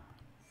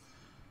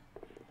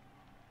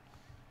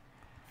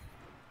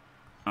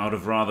I would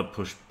have rather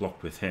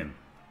blocked with him.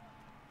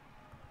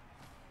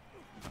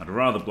 I'd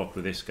rather block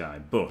with this guy,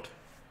 but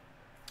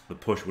the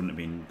push wouldn't have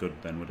been good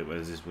then, would it?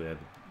 Whereas this where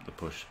the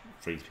push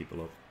frees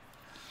people up.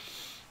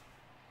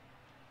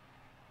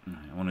 Right,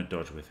 I want to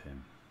dodge with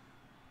him.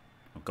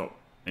 I've got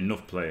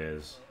enough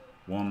players.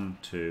 1,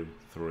 2,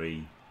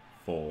 3,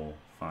 4,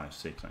 5,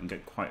 6. I can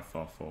get quite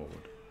far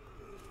forward.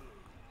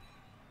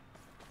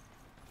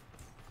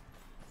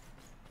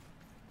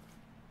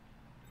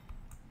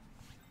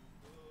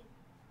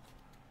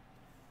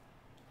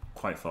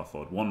 Quite far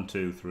forward. 1,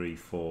 2, 3,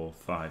 4,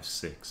 5,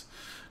 6.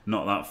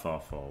 Not that far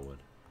forward,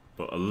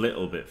 but a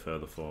little bit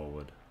further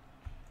forward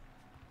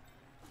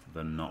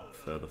than not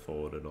further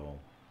forward at all.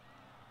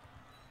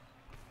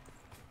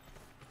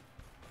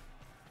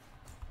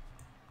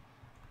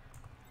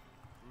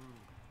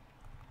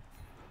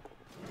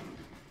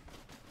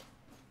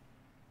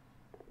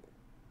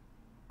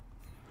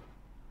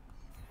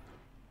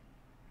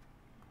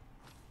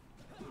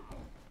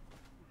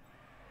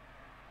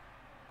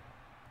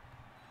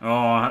 Oh,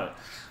 I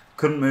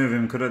couldn't move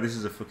him, could I? This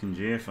is a fucking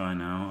GFI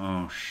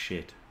now. Oh,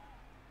 shit.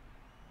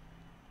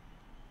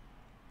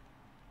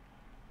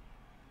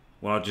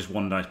 Well, I'll just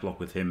one dice block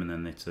with him, and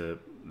then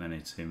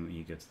it's him.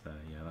 He gets there.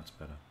 Yeah, that's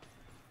better.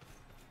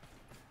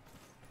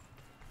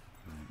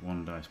 Right,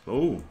 one dice.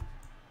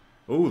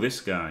 Oh, this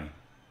guy.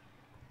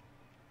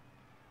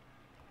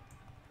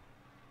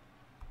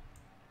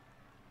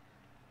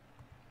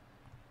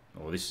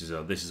 Oh, this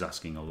is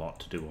asking a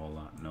lot to do all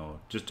that. No,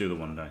 just do the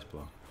one dice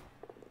block.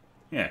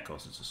 Yeah, of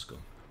course it's a skull.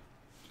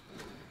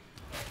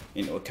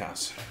 Into a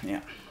Cas.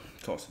 Yeah,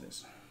 of course it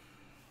is.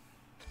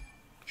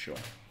 Sure.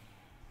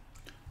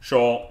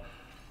 Sure.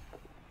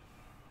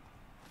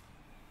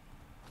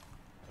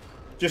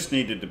 Just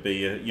needed to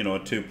be a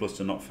 2+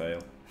 to not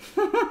fail.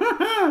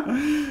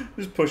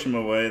 Just push him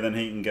away, then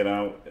he can get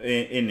out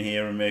in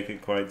here and make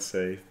it quite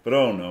safe. But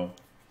oh no.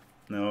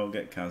 No, I'll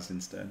get Cas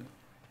instead.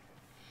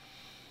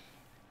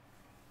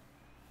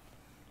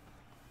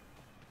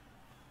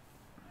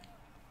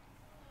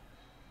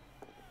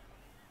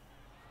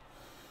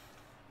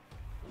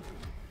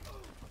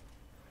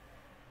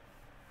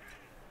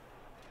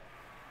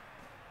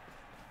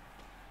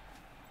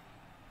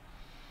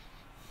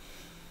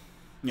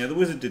 Yeah, the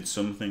wizard did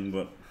something,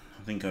 but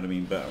I think I'd have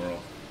been better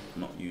off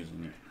not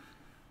using it.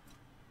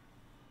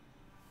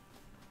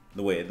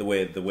 The way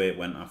it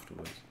went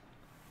afterwards.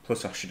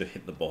 Plus, I should have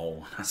hit the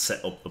ball. I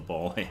set up the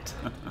ball hit.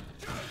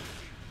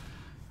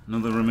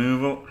 Another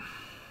removal.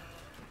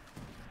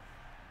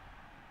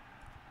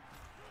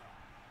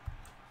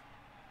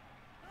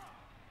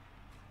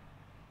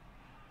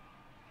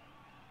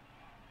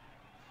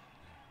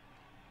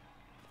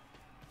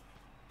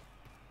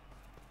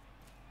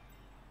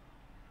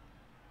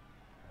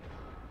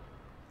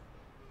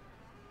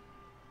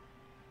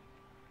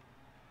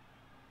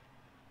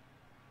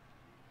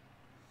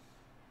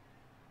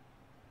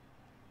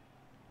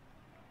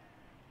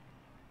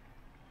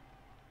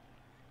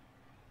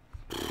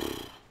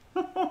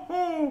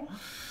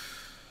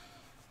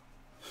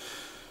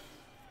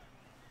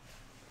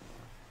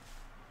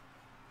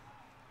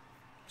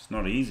 It's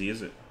not easy,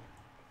 is it?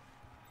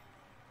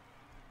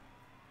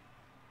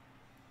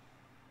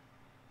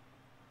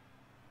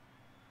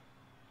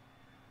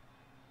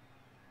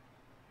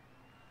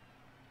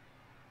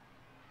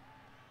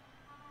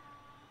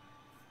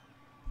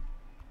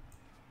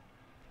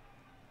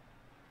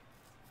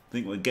 I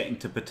think we're getting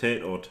to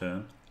potato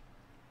turn.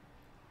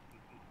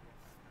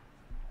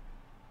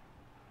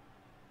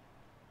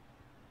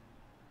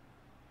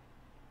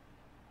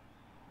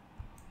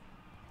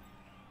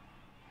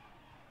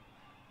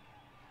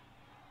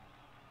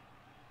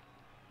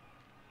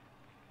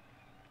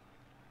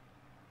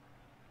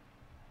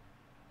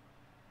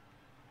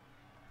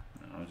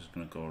 I'm just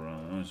gonna go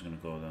around. I'm just gonna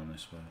go down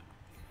this way.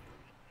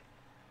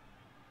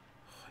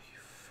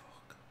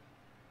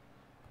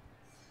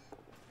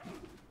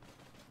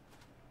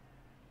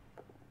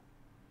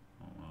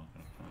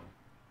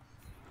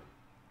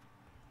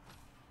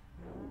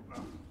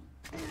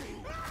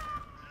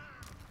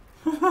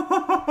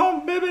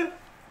 Baby!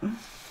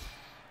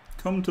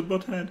 Come to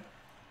Butthead.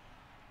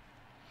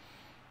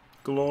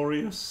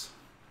 Glorious.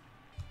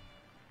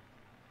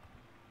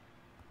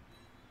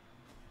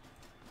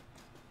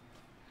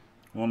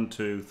 One,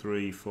 two,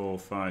 three, four,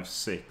 five,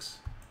 six.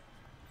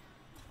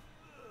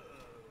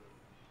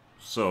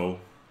 So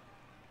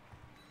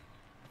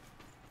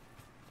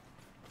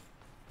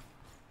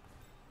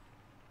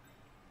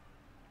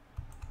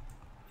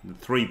the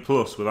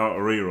 3+ without a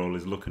reroll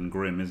is looking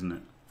grim, isn't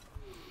it?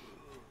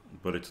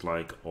 But it's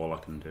like all I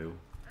can do.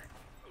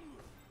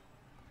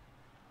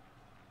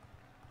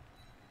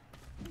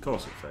 Of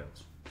course it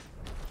fails.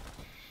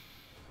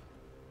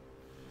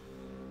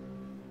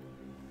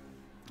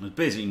 There's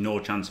basically no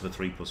chance of a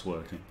 3+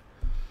 working.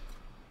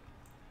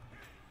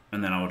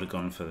 And then I would have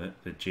gone for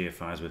the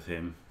GFIs with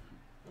him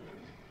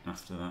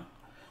after that.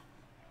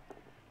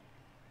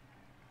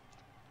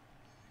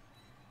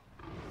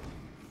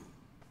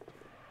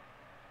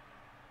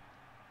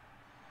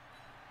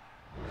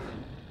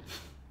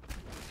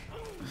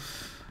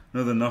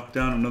 Another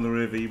knockdown, another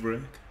AV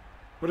break.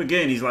 But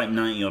again, he's like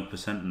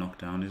 90-odd%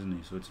 knockdown, isn't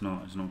he? So it's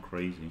not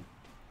crazy.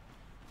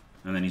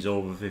 And then he's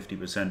over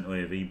 50%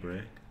 AV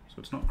break, so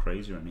it's not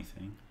crazy or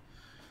anything.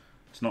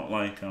 It's not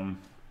like I'm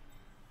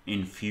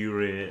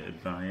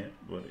infuriated by it,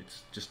 but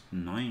it's just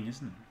annoying,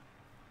 isn't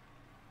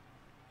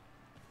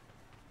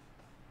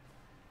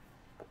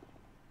it?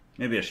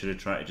 Maybe I should have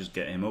tried to just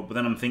get him up, but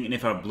then I'm thinking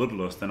if I have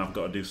Bloodlust, then I've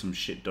got to do some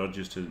shit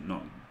dodges to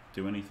not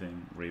do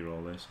anything.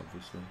 Reroll this,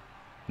 obviously.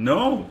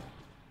 No!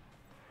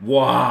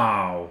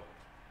 Wow!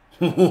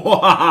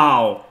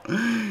 Wow!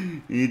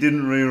 You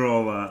didn't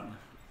reroll that.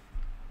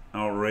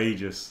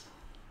 Outrageous.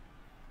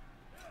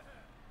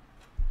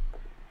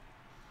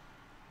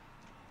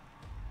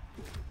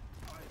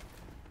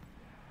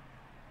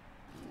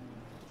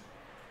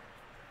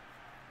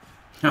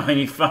 I mean,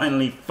 he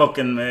finally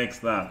fucking makes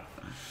that.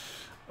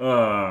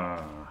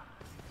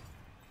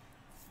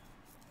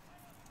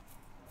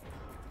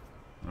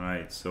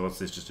 Right, so what's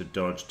this? Just a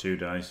dodge 2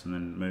 dice and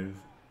then move.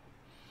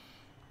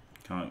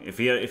 Can't. If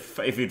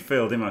he'd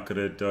failed him, I could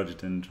have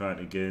dodged and tried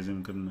to gaze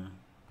him, couldn't I?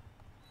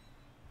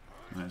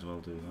 Might as well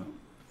do that.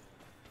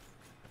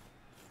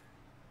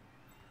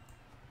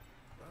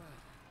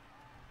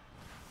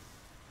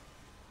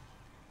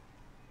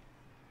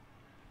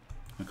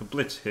 I could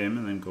blitz him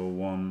and then go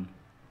 1.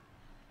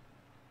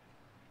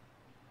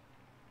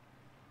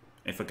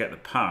 If I get the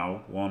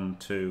POW, 1,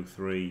 2,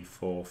 3,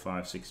 4,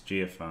 5, 6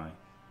 GFI.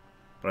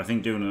 But I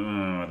think doing it,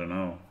 I don't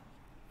know.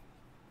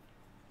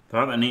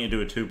 I need to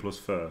do a 2+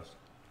 first.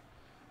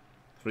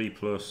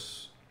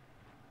 3+,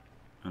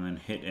 and then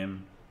hit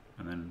him,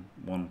 and then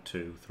 1,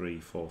 2, 3,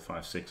 4,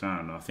 5, 6. I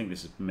don't know. I think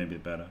this is maybe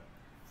better.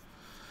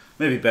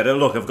 Maybe better.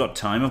 Look, I've got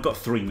time. I've got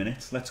 3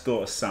 minutes. Let's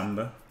go to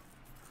Samba.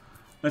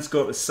 Let's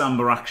go to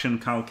Samba action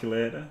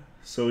calculator.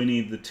 So we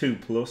need the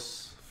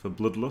 2+ for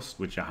Bloodlust,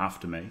 which I have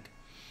to make.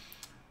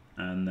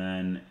 And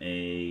then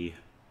a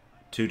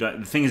 2 die.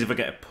 The thing is, if I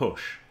get a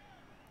push,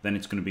 then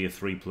it's going to be a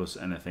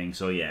 3+ anything.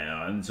 So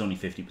yeah, and it's only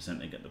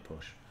 50% to get the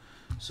push.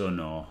 So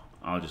no,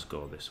 I'll just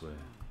go this way.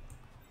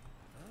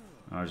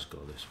 I'll just go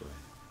this way.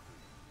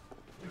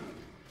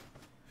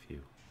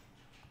 Phew.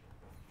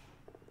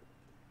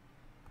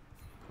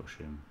 Push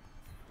him.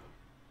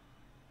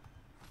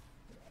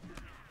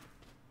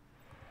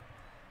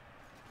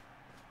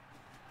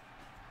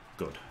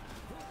 Good.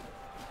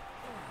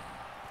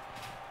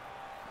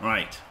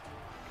 Right.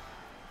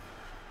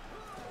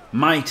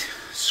 Might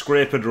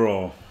scrape a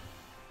draw.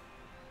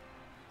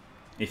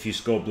 If you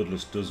score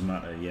Bloodlust does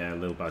matter. Yeah,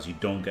 Lil Baz, you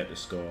don't get to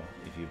score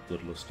if you've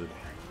Bloodlusted.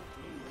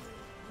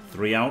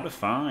 3 out of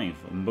 5.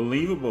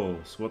 Unbelievable.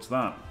 So what's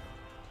that?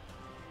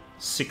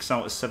 6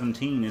 out of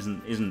 17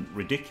 isn't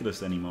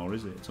ridiculous anymore,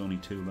 is it? It's only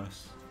 2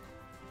 less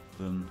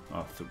than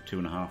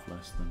 2.5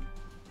 less than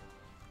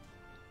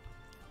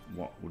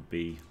what would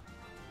be,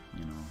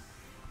 you know,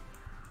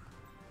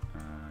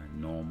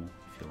 normal,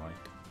 if you like.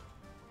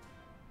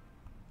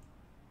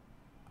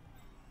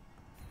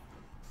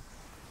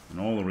 And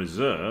all the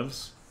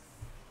reserves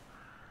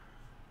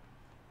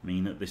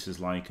mean that this is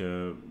like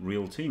a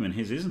real team, and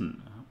his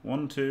isn't.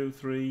 1, 2,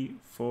 3,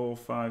 4,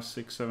 5,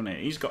 6, 7,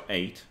 8. He's got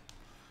 8.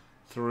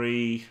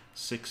 3,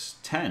 6,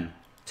 10.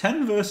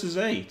 10 versus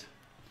 8.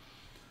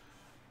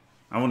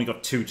 I've only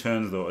got 2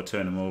 turns though to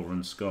turn him over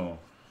and score.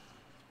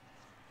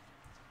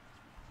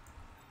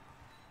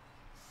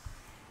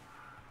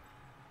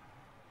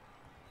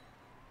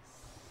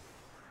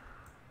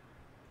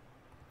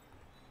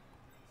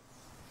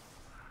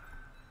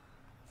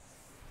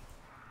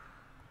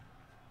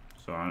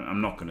 So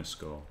I'm not going to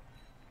score.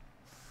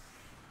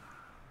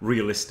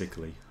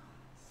 Realistically.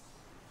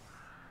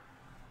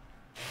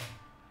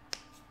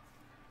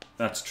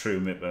 That's true,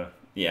 Mipper.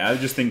 Yeah, I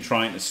just think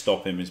trying to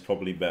stop him is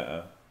probably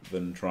better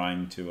than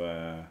trying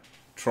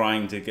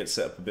to get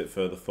set up a bit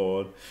further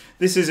forward.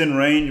 This is in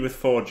range with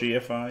 4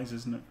 GFIs,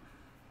 isn't it?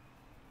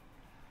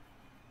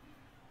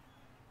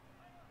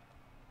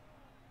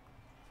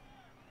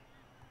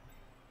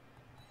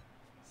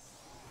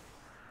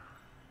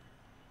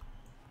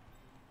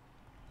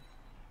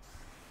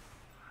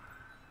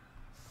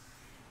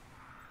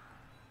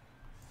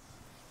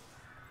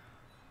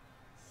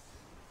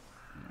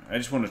 I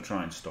just want to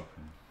try and stop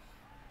him.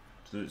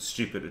 So it's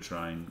stupid to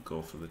try and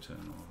go for the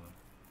turnover.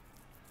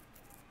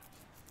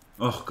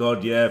 Oh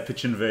god, yeah,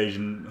 pitch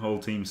invasion, whole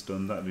team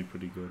stunned, that'd be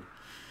pretty good.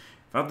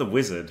 If I had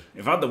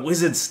the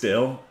wizard,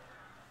 still,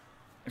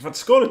 if I'd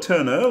scored a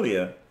turn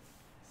earlier,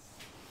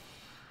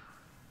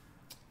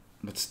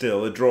 but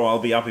still, a draw, I'll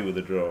be happy with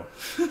a draw.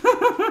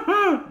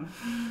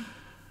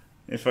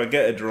 If I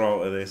get a draw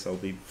out of this, I'll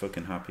be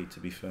fucking happy, to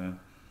be fair.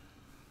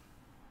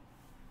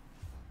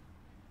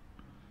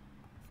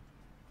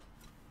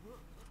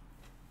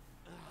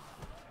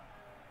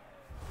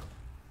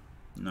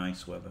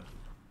 Nice weather.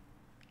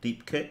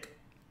 Deep kick?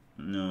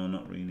 No,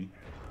 not really.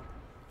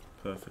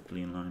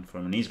 Perfectly in line for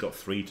him. And he's got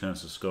 3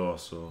 turns to score,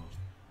 so...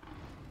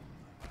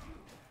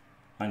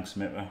 Thanks,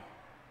 Mitter.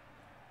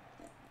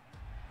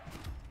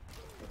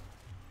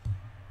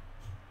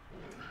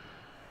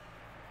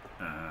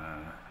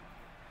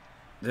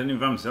 Is there any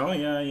vamps? Oh,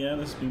 yeah,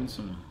 there's been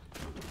some...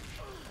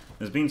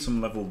 There's been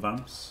some level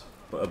vamps.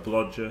 But a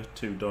blodger,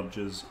 2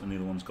 dodgers, and the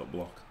other one's got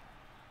block.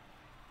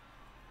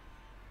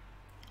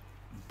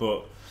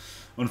 But...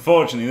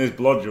 Unfortunately, this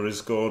blodger has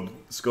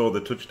scored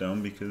the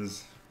touchdown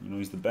because, you know,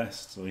 he's the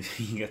best, so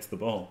he gets the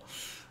ball.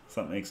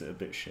 So that makes it a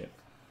bit shit.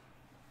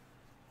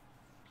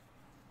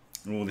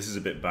 Oh, this is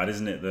a bit bad,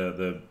 isn't it?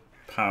 The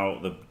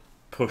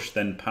push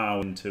then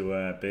pow into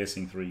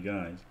basing 3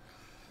 guys.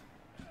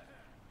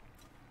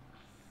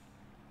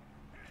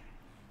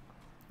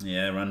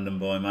 Yeah, random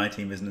boy, my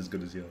team isn't as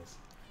good as yours.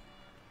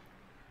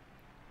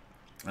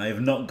 I have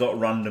not got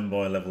random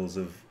boy levels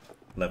of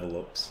level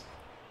ups.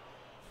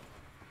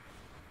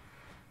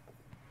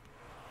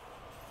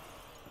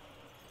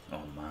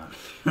 Oh man.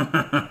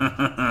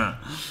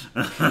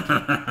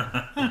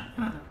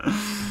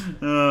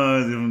 Oh,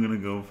 as if I'm gonna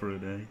go for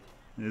it, eh?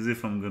 As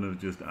if I'm gonna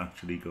just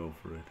actually go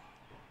for it.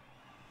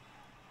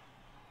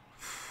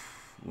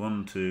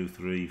 1, 2,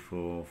 3,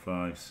 4,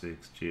 5,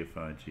 6,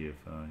 GFI,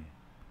 GFI.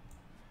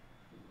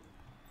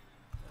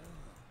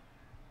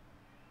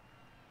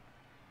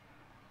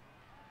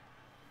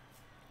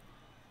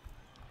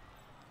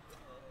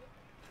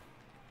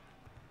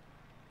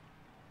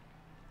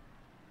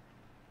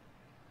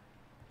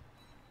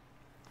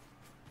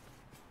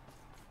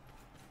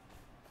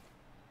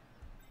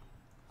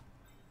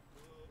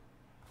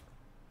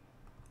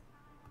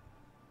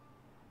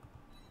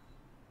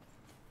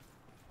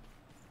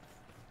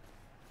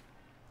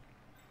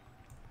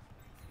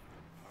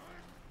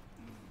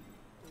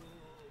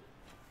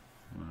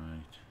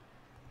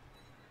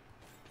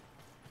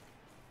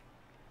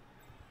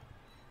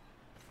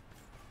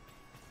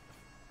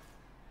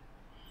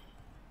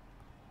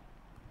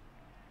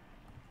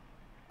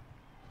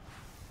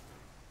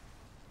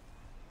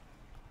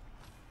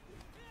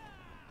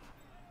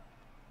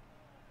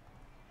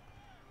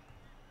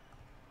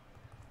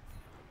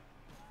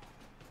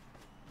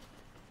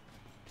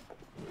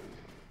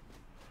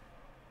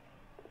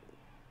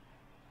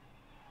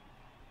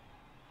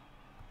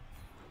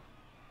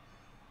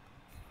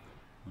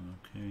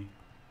 Okay.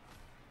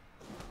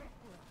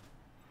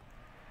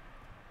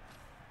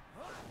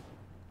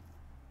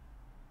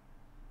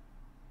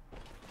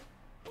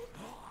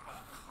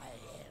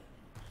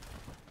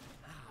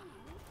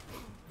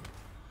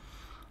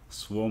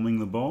 Swarming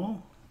the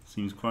ball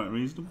seems quite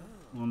reasonable.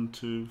 1,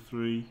 2,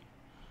 3,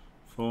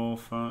 4,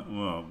 5.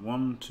 Well,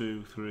 1,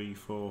 2, 3,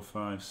 4,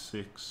 5,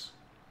 6.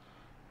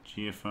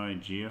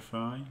 GFI,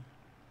 GFI.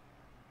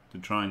 To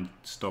try and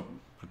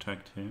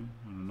protect him.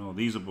 I don't know.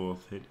 These are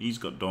both hit. He's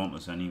got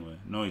Dauntless anyway.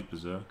 No, he's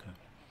Berserker.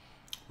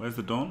 Where's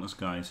the Dauntless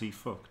guy? Is he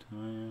fucked?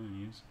 Oh yeah,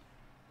 he is.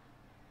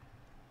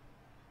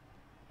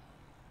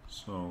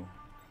 So.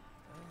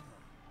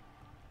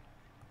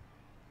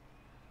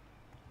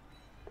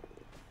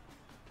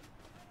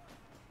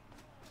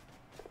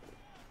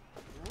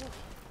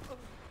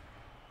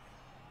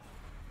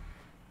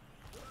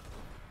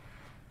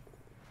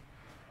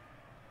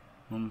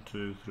 One,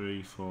 2,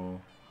 3,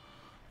 4,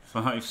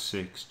 5,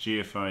 6,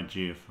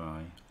 GFI,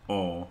 GFI,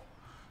 or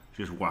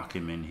just whack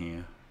him in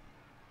here.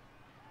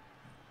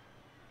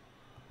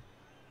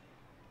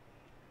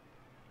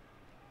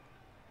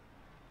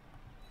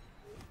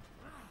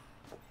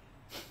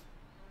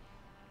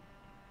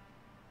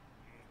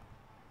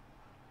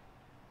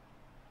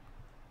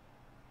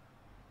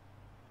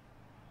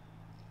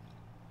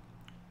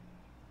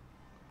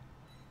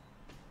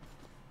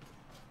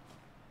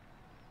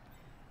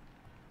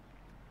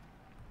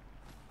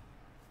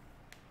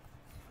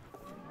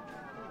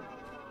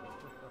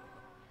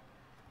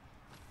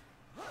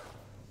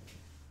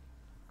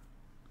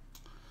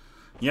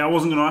 Yeah, I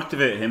wasn't going to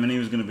activate him and he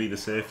was going to be the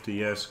safety,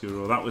 yeah,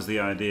 Skuro. That was the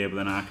idea, but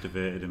then I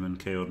activated him and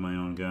KO'd my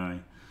own guy.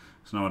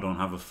 So now I don't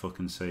have a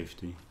fucking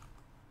safety.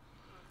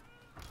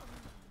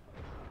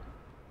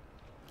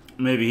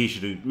 Maybe he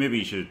should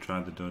have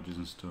tried the dodges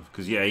and stuff.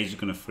 Because, yeah, he's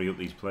going to free up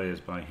these players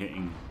by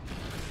hitting.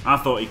 I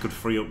thought he could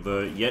free up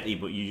the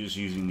Yeti, but you just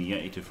using the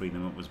Yeti to free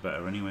them up was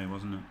better anyway,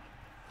 wasn't it?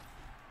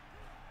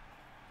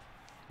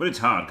 But it's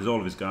hard, because all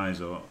of his guys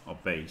are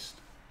based.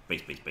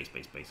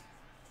 Base.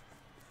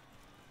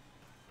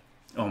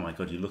 Oh my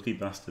god, you lucky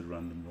bastard,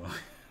 random boy.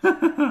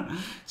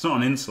 It's not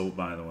an insult,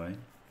 by the way.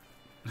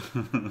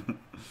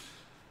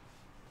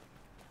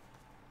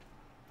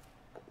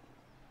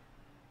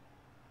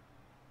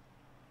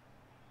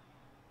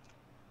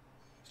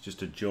 It's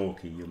just a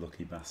jokey, you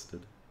lucky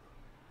bastard.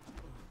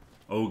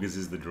 Ogres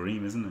is the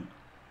dream, isn't it?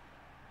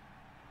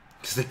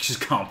 Because they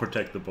just can't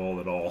protect the ball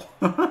at all.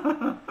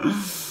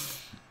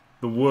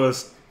 The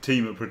worst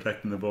team at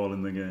protecting the ball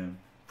in the game.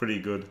 Pretty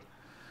good.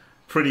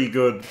 Pretty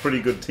good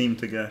team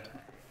to get.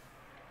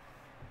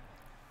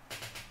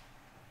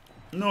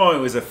 No, it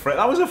was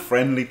that was a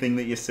friendly thing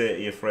that you say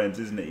to your friends,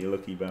 isn't it? You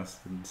lucky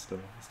bastard and stuff.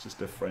 It's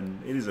just a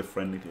friend. It is a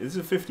friendly. It's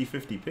a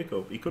 50-50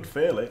 pickup. He could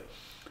fail it.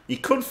 He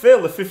could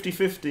fail the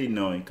 50-50.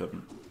 No, he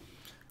couldn't.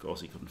 Of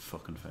course, he couldn't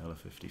fucking fail a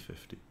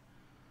 50-50.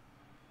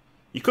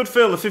 He could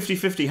fail the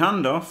 50-50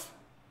 handoff.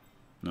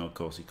 No, of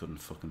course he couldn't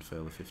fucking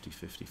fail the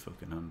 50-50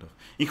 fucking handoff.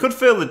 He could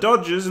fail the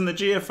dodges and the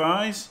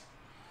GFIs.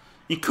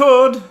 He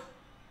could.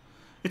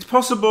 It's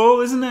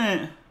possible, isn't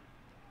it?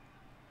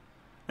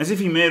 As if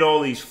he made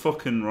all these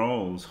fucking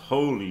rolls.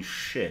 Holy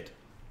shit.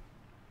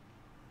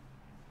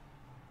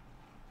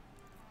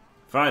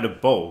 If I had a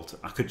bolt,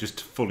 I could just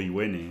fully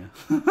win here.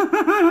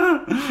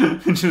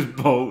 Just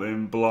bolt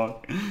in,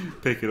 block,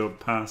 pick it up,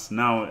 pass.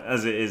 Now,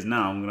 as it is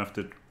now, I'm going to have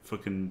to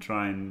fucking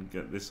try and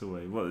get this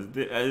away.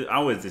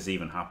 How has this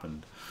even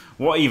happened?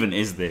 What even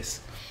is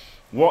this?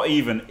 What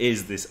even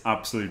is this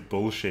absolute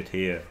bullshit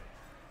here?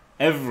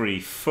 Every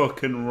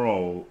fucking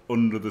roll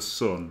under the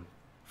sun.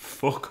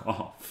 Fuck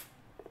off.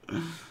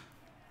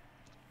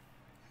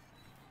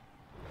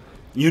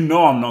 You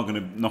know I'm not going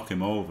to knock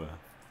him over.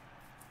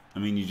 I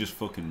mean, you just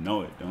fucking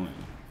know it, don't you?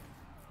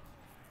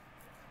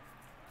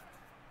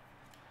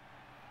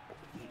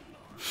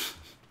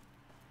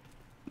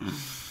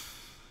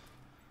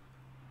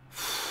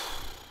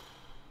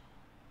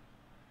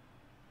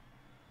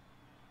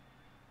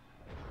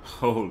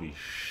 Holy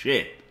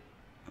shit.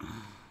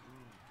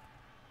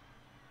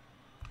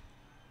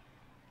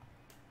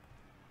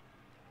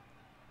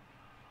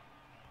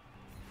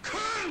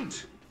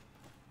 Cunt!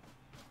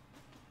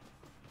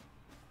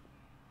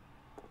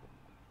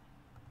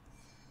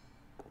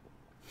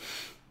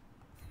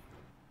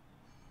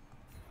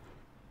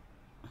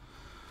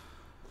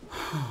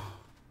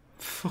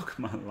 Fuck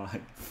my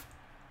life.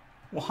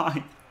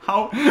 Why?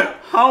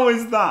 How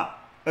is that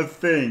a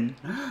thing?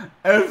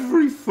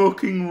 Every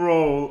fucking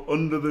roll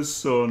under the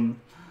sun,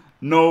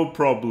 no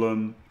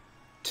problem.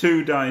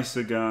 2 dice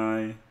a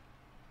guy.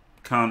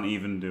 Can't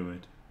even do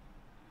it.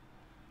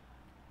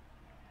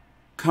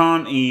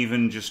 Can't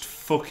even just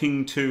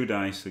fucking 2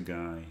 dice a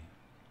guy.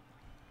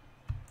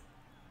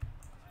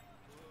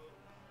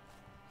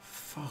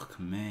 Fuck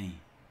me.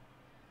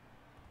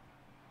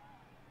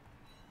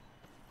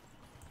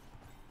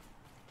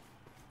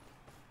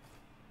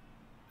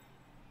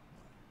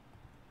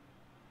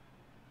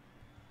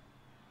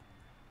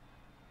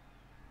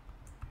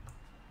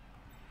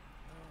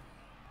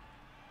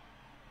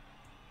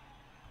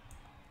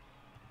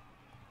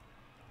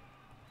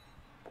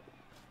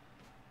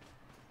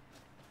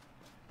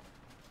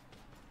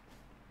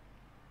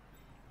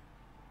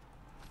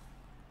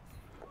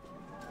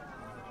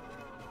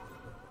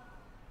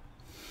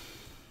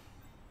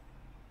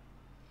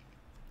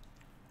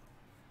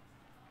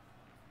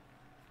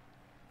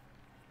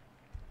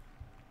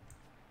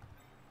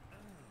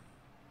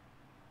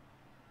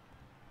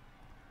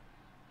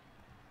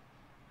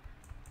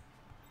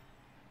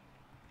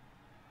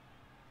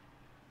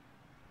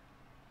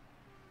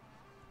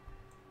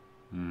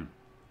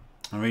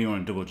 I really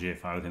want to double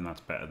GFI with him,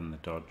 that's better than the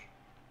dodge.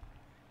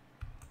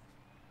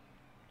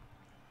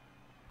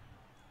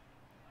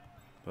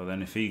 But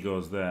then if he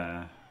goes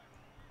there,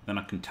 then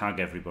I can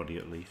tag everybody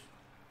at least.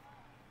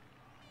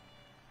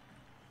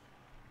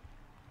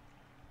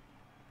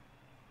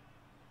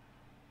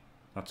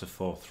 That's a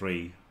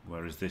 4-3,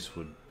 whereas this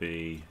would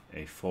be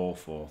a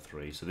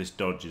 4-4-3. So this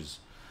dodge is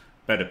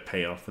better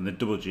payoff, and the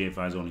double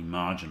GFI is only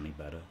marginally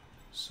better.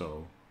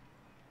 So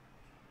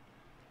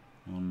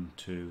 1,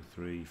 2,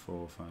 3,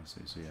 4, 5,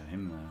 6. So yeah,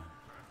 him there.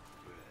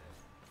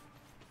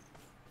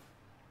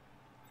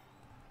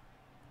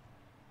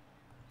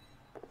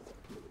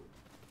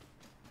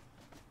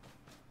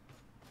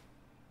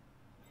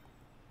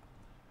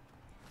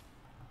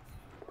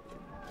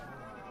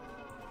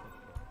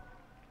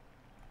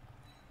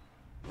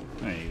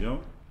 There you go.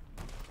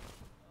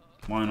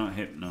 Why not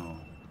Hypno?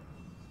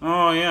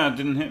 Oh yeah, I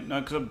didn't Hypno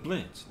because I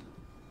blitzed.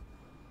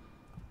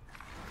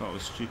 Thought it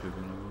was stupid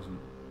when I wasn't.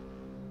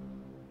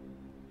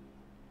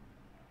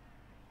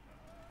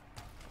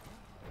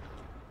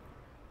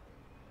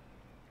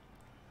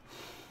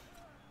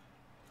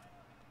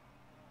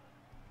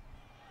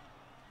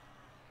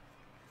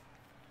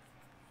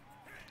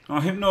 Oh,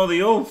 Hypno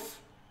the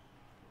Ulf.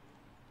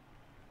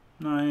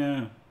 No,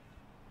 yeah.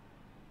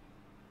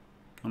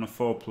 On a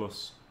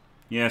 4+.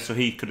 Yeah, so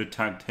he could have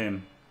tagged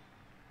him.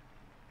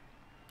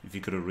 If he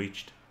could have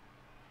reached.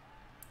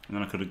 And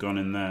then I could have gone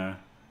in there.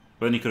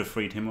 But then he could have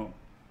freed him up.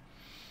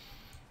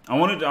 I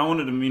wanted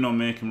to, you know,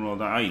 make him roll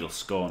that. Ah, he'll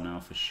score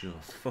now for sure.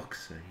 For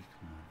fuck's sake,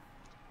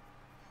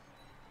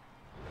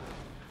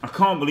 man. I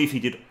can't believe he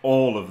did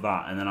all of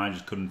that and then I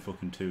just couldn't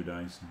fucking 2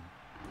 dice.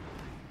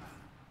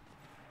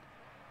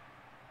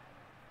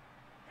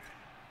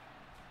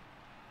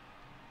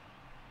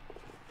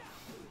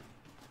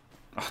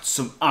 That's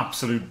some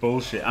absolute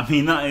bullshit. I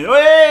mean, that is...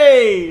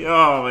 Hey!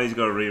 Oh, he's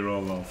got to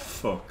re-roll though.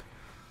 Fuck.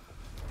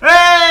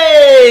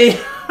 Hey!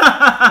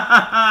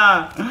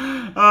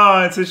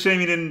 Oh, it's a shame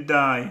he didn't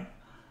die.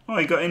 Oh,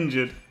 he got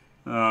injured.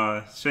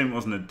 Oh, shame it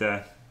wasn't a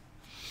death.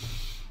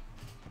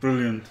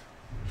 Brilliant.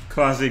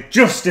 Classic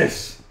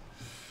justice.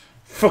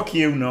 Fuck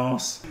you,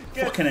 Norse.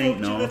 Fucking ain't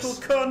Norse. You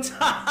little cunt.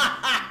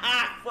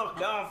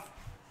 Fuck off.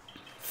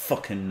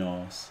 Fucking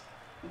Norse.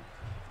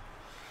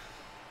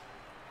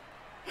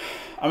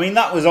 I mean,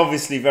 that was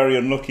obviously very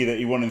unlucky that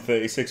he won in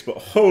 36, but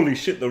holy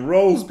shit, the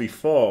rolls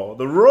before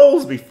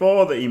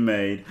that he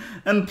made,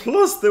 and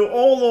plus there were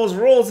all those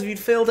rolls, if you'd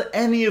failed at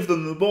any of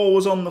them, the ball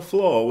was on the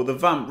floor with a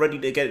vamp ready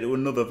to get it to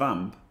another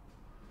vamp.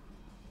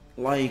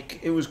 Like,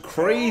 it was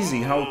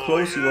crazy how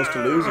close he was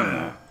to losing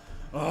that.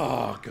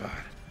 Oh god.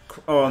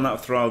 Oh, and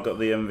that Thrall got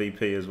the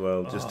MVP as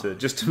well, just to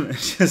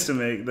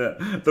make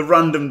the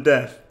random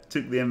death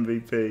took the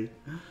MVP.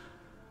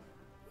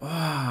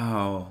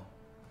 Wow.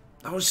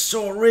 That was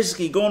so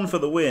risky going for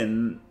the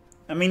win.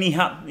 I mean, he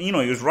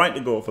was right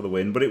to go for the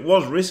win, but it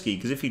was risky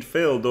because if he'd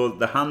failed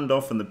the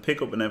handoff and the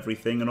pickup and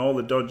everything and all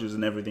the dodges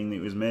and everything that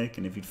he was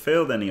making, if he'd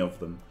failed any of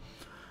them,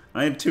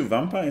 I had 2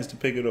 vampires to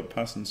pick it up,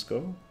 pass and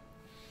score.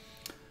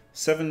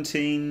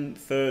 17,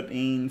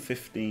 13,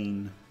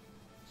 15.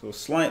 So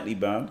slightly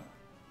bad.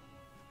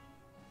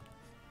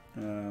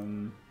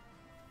 The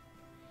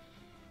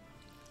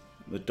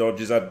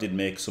dodges, I did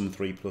make some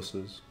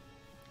 3+,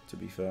 to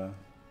be fair.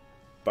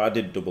 But I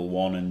did double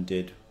 1 and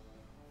did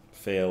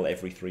fail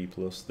every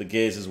 3+. The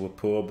gazes were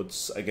poor,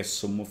 but I guess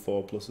some were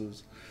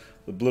 4+.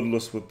 The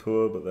bloodlust were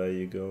poor, but there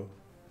you go.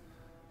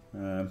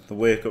 The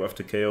wake up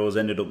after KOs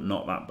ended up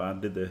not that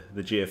bad, did they?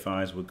 The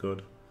GFIs were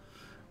good.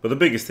 But the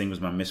biggest thing was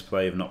my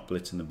misplay of not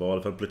blitzing the ball.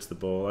 If I blitzed the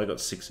ball, I got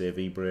 6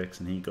 AV breaks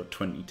and he got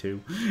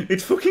 22.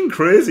 It's fucking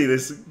crazy,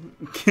 this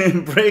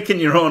game. Breaking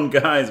your own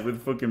guys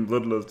with fucking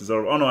bloodlust is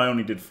horrible. Oh no, I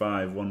only did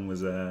 5. One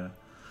was...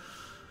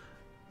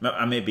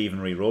 I maybe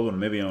even re-rolled one.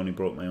 Maybe I only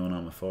broke my own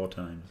armor 4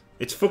 times.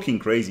 It's fucking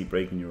crazy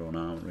breaking your own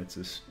armor. It's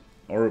a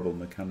horrible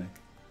mechanic.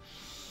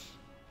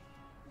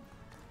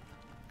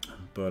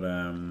 But,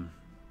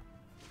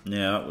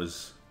 yeah, that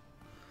was...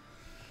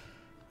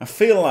 I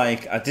feel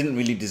like I didn't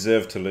really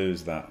deserve to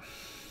lose that.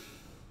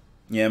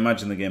 Yeah,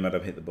 imagine the game I'd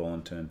have hit the ball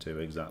on turn 2,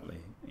 exactly.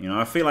 You know,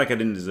 I feel like I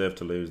didn't deserve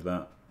to lose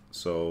that.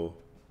 So...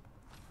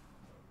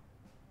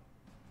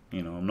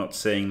 You know, I'm not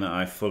saying that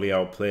I fully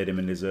outplayed him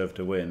and deserved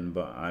to win,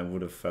 but I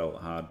would have felt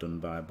hard done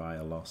by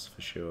a loss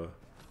for sure.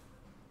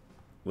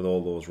 With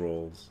all those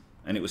rolls.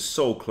 And it was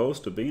so close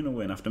to being a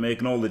win after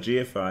making all the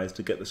GFIs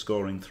to get the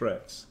scoring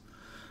threats.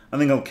 I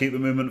think I'll keep the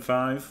movement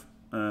 5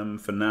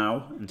 for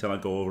now until I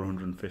go over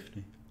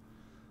 150.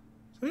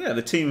 So yeah,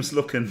 the team's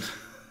looking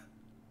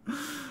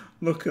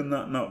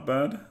that not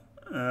bad.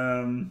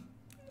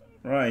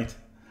 Right.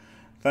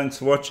 Thanks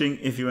for watching.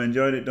 If you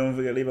enjoyed it, don't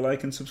forget to leave a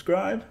like and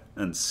subscribe.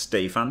 And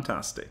stay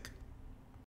fantastic.